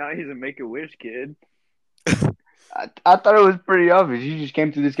found out he's a Make-A-Wish kid. I thought it was pretty obvious. You just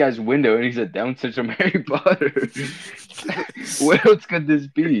came through this guy's window and he's a Down syndrome Harry Potter. What else could this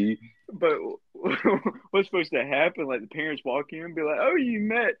be? But what's supposed to happen? Like the parents walk in and be like, "Oh, you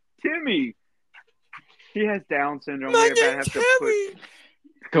met Timmy. He has Down syndrome. My We're about to name's have to Harry.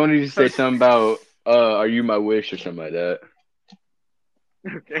 Tony just say something about "Are you my wish" or something like that.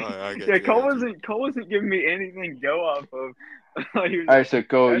 Okay. I get Yeah, you, Cole I get you. wasn't giving me anything to go off of. He was All right, so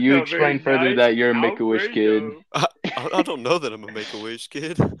Cole, "That's you a explain very further nice that you're a Make-A-Wish kid. Alfredo." I don't know that I'm a Make-A-Wish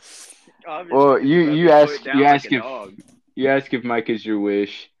kid. Obviously, Well, let you me ask put it down you like ask a if dog. you ask if Micah's your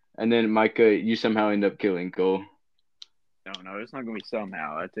wish, and then Micah, you somehow end up killing Cole. No, it's not gonna be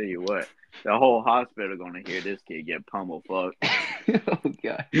somehow. I tell you what, the whole hospital gonna hear this kid get pummel fucked. Oh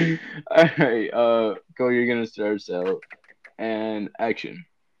god. All right, Cole, you're gonna start us out, and action.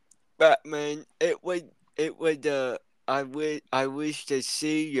 Batman, it would I wish to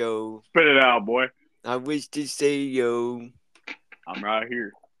see you. Spit it out, boy. I wish to see you. I'm right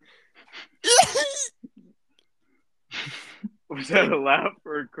here. Was that a laugh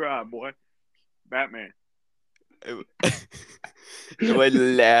or a cry, boy? Batman. It would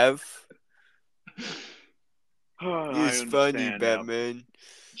laugh. I It's funny, understand now. Batman.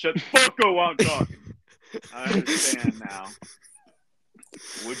 Shut the fuck up while I'm talking. I understand now.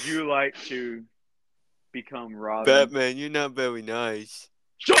 Would you like to become Robin? Batman, you're not very nice.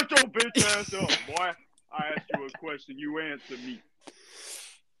 Shut your bitch ass up, boy. I asked you a question. You answer me.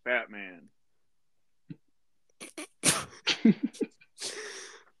 Batman.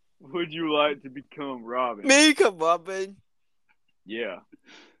 Would you like to become Robin? Me, come Robin. Yeah.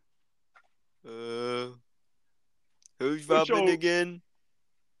 Who's What's Robin your- again?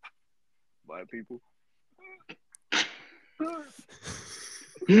 Black people.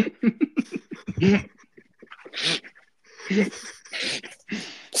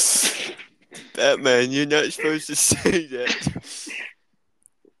 Batman, you're not supposed to say that.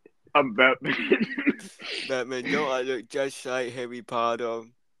 I'm Batman. Batman, don't I look just like Harry Potter?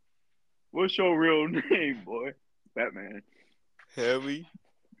 What's your real name, boy? Batman. Harry?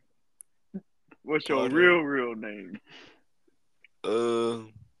 What's your Potter. real name?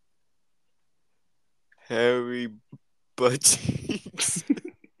 Harry Buttcheeks.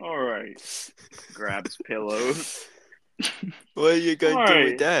 All right. Grabs pillow. What are you gonna do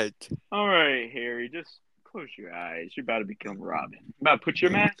with that? All right, Harry. Just close your eyes. You're about to become Robin. About to put your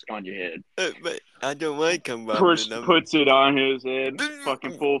mask on your head. But I don't want to come Robin. Puts it on his head.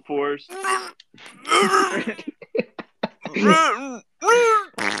 Fucking full force.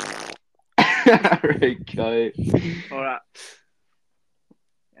 Alright, cut. Hold on.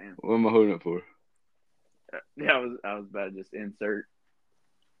 Damn. What am I holding it for? Yeah, I was about to just insert.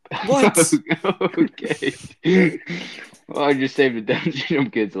 What? Okay. Well, I just saved a Down syndrome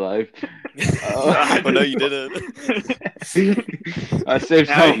kid's life. Oh no, you didn't. I saved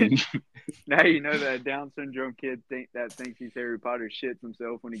Now something. Now you know that a Down syndrome kid thinks he's Harry Potter shits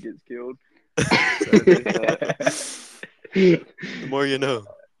himself when he gets killed. The more you know.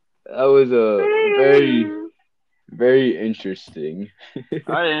 That was very, very interesting. All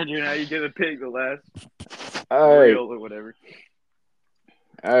right, Andrew. Now you get to pick the last All right. reel or whatever.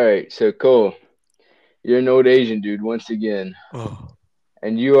 All right, so Cole, you're an old Asian dude once again, Oh.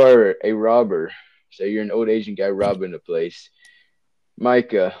 and you are a robber. So you're an old Asian guy robbing a place.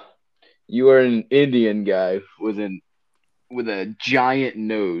 Micah, you are an Indian guy with a giant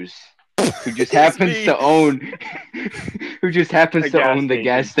nose who just happens me. to own A gas the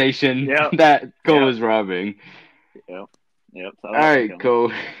gas station Yep. that Cole Yep. is robbing. Yep. Yep. So All right,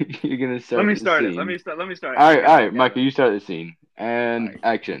 Cole. You're gonna start. Let me the start it. scene. Let me start. Let me start. All Okay, right, okay. Michael. You start the scene and All right.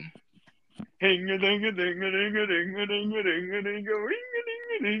 action. Ding a ding a ding a ding a ding a ding a ding a ding a ring a ding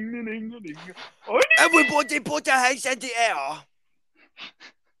a ding a ding a ding a. Everybody put their hands in the air.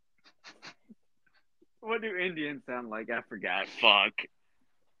 What do Indians sound like? I forgot. Fuck.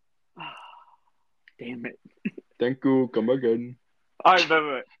 Damn it. Thank you. Come again. All right, wait.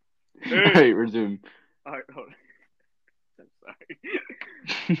 All Hey. right, resume. All right, hold on.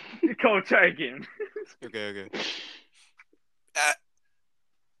 I'm sorry. Cole, try again. Okay.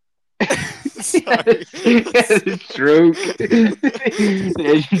 Sorry. He had a stroke. The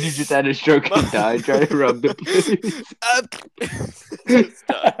Asians who just had a stroke and died trying to rub the place.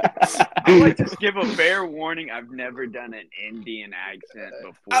 Stop. I'd like to give a fair warning. I've never done an Indian accent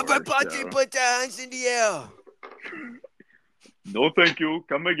before. Everybody So. put their hands in the air. No, thank you.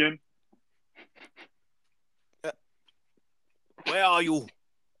 Come again. Where are you?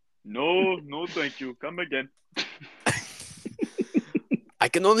 No, thank you. Come again. I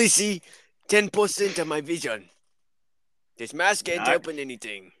can only see 10% of my vision. This mask ain't Not- helping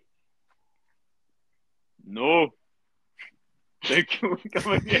anything. No. Thank you.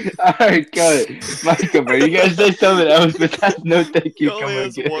 Come again. All right, got it. Michael, bro, you gotta say something else besides no thank He you. only Come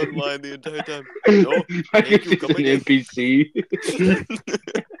has again. one line the entire time. No, Michael's you, just come an again. NPC.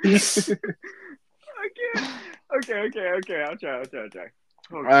 Okay. I'll try. Okay.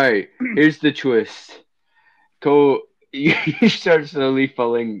 All right, here's the twist. Cole, you start slowly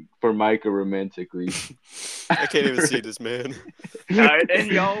falling for Micah romantically. I can't even see this man.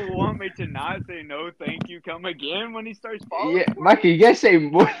 And y'all want me to not say no, thank you, come again when he starts falling? Yeah, Micah, you gotta say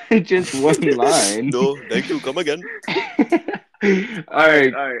more than just one line. No, thank you, come again. All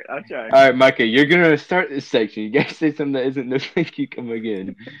right, I'll try. all right, Micah, you're gonna start this section. You gotta say something that isn't no thank you, come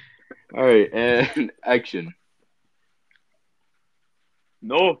again. All right, and action.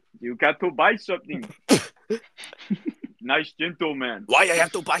 No, you got to buy something. Nice gentleman. Why I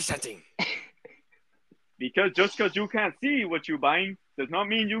have to buy something? Because just because you can't see what you're buying does not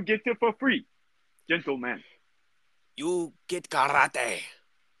mean you get it for free. Gentleman. You get karate.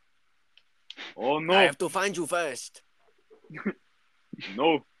 Oh, no. I have to find you first.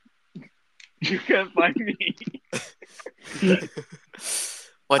 No. You can't find me.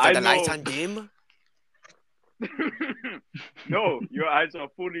 What, I are the lights know. on dim? No, your eyes are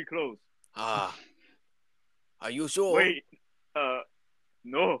fully closed. Ah. Are you sure? Wait.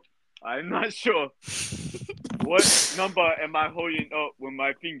 No, I'm not sure. What number am I holding up with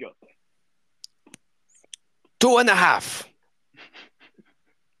my finger? 2.5.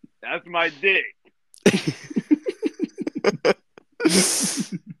 That's my dick.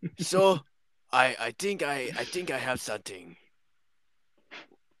 So, I think I have something.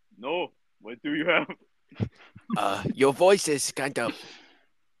 No, what do you have? Your voice is kind of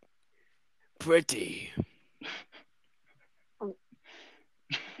pretty.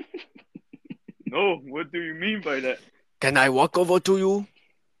 No, what do you mean by that? Can I walk over to you?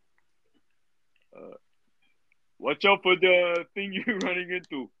 Watch out for the thing you're running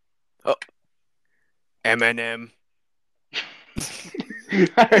into. M&M.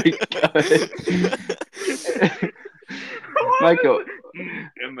 Michael.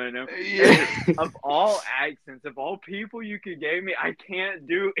 M&M. Yeah. Of all accents, of all people you could give me, I can't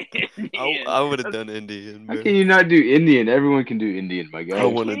do Indian. I would have done Indian. How Man. can you not do Indian? Everyone can do Indian, my guy. I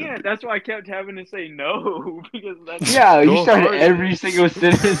wanted can't. to- That's why I kept having to say no because that's Yeah, you No. started every single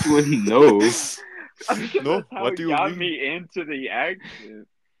sentence with no. because No, that's how what it do you got mean? me into the accent.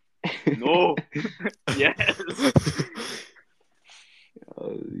 No. Yes.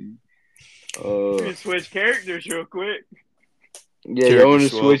 We can switch characters real quick. Yeah, y'all want to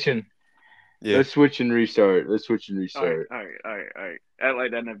swap. switch and Yeah. let's switch and restart. Let's switch and All restart. right. Act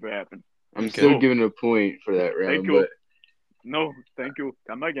like that never happened. I'm Okay. still giving a point for that round, Thank you. but No, thank you.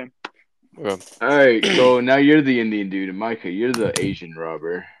 Come again. Well, all right, Cole. Now you're the Indian dude, and Micah, you're the Asian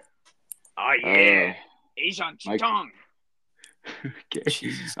robber. Oh yeah, Asian Mike- Chitong. Okay.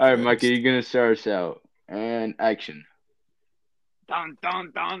 Jesus All right, Christ. Micah, you're gonna start us out. And action. Dun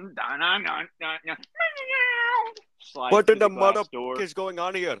dun dun dun dun dun dun. dun. Slides What to in the glass mother door. is going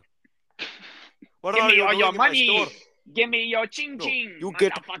on here? What Give are me you all doing your in my money. store? Give me your ching No, ching. you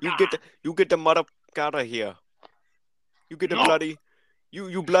get the mother out of here. You get the No. bloody,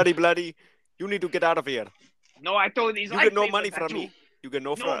 you bloody. You need to get out of here. No, I told these You get no lightsabers money at from you. me. You get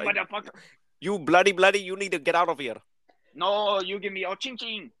no No, from motherfucker. you bloody. You need to get out of here. No, you give me your ching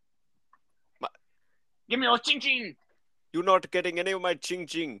ching. Ma- Give me your ching ching. You're not getting any of my ching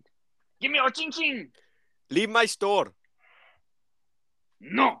ching. Give me your ching ching. Leave my store.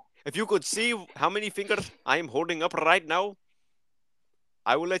 No. If you could see how many fingers I am holding up right now,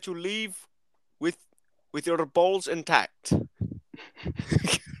 I will let you leave with your balls intact.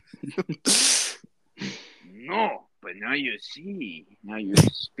 No, but now you see. Now you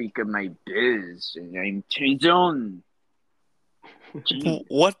speak of my biz, and I'm changing.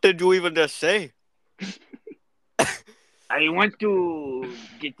 What did you even just say? I want to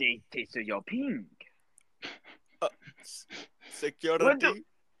get a taste of your pink. Security?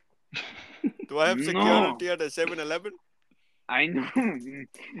 Do I have No. security at a 7-Eleven? I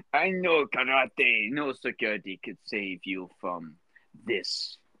know karate. No security could save you from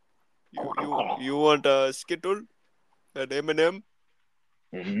this. You want a Skittle? An M&M?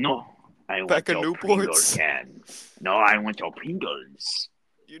 No, I Pack want of your Pringle Newports? can. No, I want your Pringles.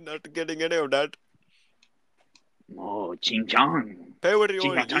 You're not getting any of that. No, ching chong. Pay with your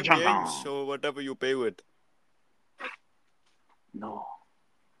Ching chong chong yin-yangs chong. or whatever you pay with. No,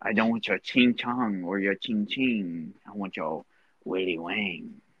 I don't want your ching chong or your ching ching. I want your Willy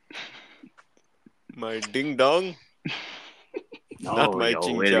Wang. My ding-dong? No, Not my your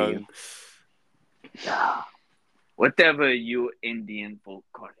ching-chong. Yeah. Whatever you Indian folk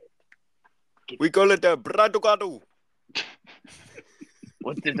call it. We call it a bradugadu.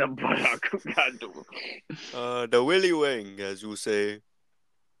 What is a barakugado? The Willy Wang, as you say.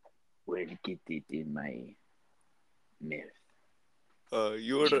 Well, get it in my mouth.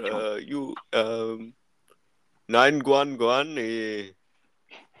 Nine guan guan.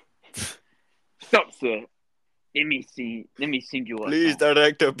 Stop, sir. Let me sing you a Please, song.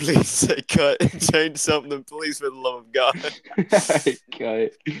 director, please say cut and change something, please, for the love of God.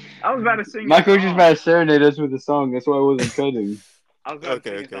 Cut. I was about to sing. Michael was just about to serenade us with a song. That's why I wasn't cutting. I was about to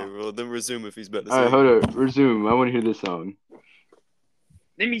Okay. sing a song. Well, then resume if he's about to All right, say. hold up. Resume. I want to hear this song.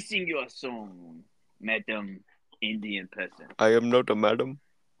 Let me sing you a song, Madam Indian person. I am not a madam.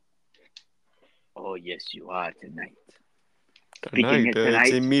 Oh, yes, you are tonight. Tonight,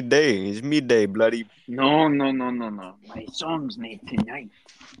 it's in midday. It's midday, bloody. No. My song's made tonight.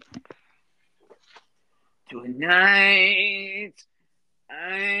 Tonight,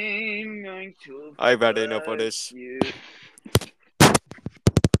 I'm going to. I've had enough of this. You.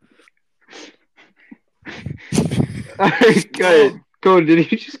 Alright, cut it. Cole,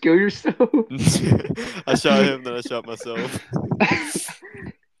 did you just kill yourself? I shot him, then I shot myself.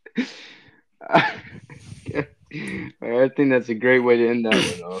 I think that's a great way to end that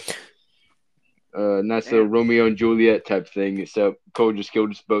one off. Nice little Romeo and Juliet type thing, except Cole just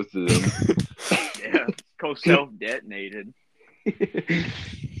killed us both of them. Yeah, Cole self-detonated.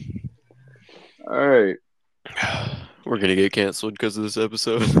 Alright. We're gonna get canceled because of this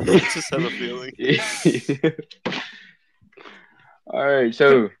episode. I just have a feeling. Alright,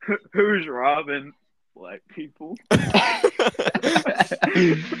 so Who's robbing black people?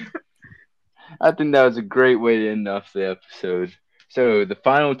 I think that was a great way to end off the episode. So the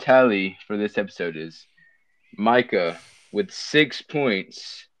final tally for this episode is Micah with 6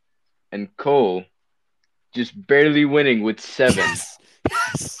 points and Cole just barely winning with 7.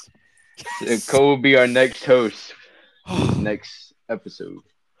 Yes. So Cole will be our next host next episode.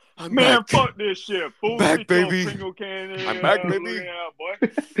 I'm Man, back. fuck this shit. Fool. Back, Get your baby. Pringle can in. I'm back, baby. Look out, boy.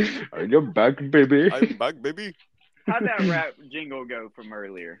 You're back, baby. I'm back, baby. How'd that rap jingle go from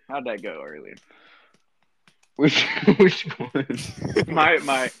earlier? How'd that go earlier? Which one?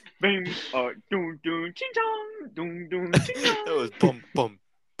 My bing doom doom ching chong doom doom ching chong. That was bum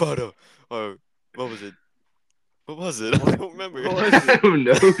butter. Or what was it? What was it? I don't remember. What was I don't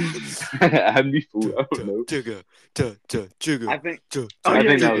know. Had me fooled. I don't know. Jigga. I think. I Oh yeah,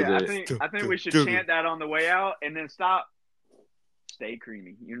 think that yeah. was I think we should Jigga. chant that on the way out and then stop. Stay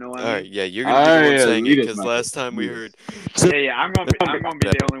creamy. You know what I mean? All right, yeah, you're gonna be the one yeah, saying it lead us, because Michael. last time we heard. Yeah. I'm gonna be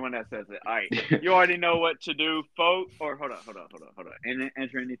the only one that says it. All right. You already know what to do, folks. Or hold on. And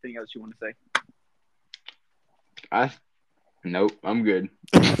enter anything else you want to say? Nope, I'm good.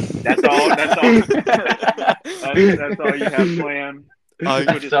 That's all. That's all you have planned.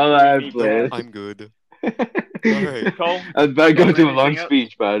 That's all I have planned. I'm good. All right. Cole, I was about to go Cole, through a long anything else?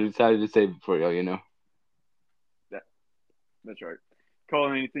 speech, but I decided to save it for y'all, you know. That's right.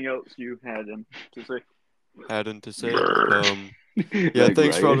 Cole, anything else you had to say? Hadn't to say. Yeah, Yeah,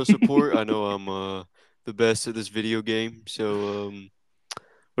 thanks for all the support. I know I'm the best at this video game. So,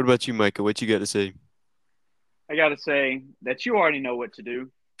 what about you, Micah? What you got to say? I gotta say that you already know what to do.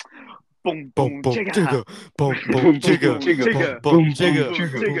 Boom, Boom, boom, boom, chigga. jigga. Boom, Boom, boom, jigga. chigga. Boom, boom, Boom, jigga.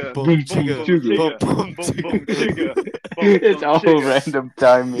 chigga. Boom, Boom, jigga. chigga. Boom, boom, Boom, boom, jigga. chigga. It's all random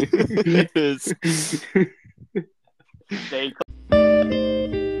timing. It is. Stay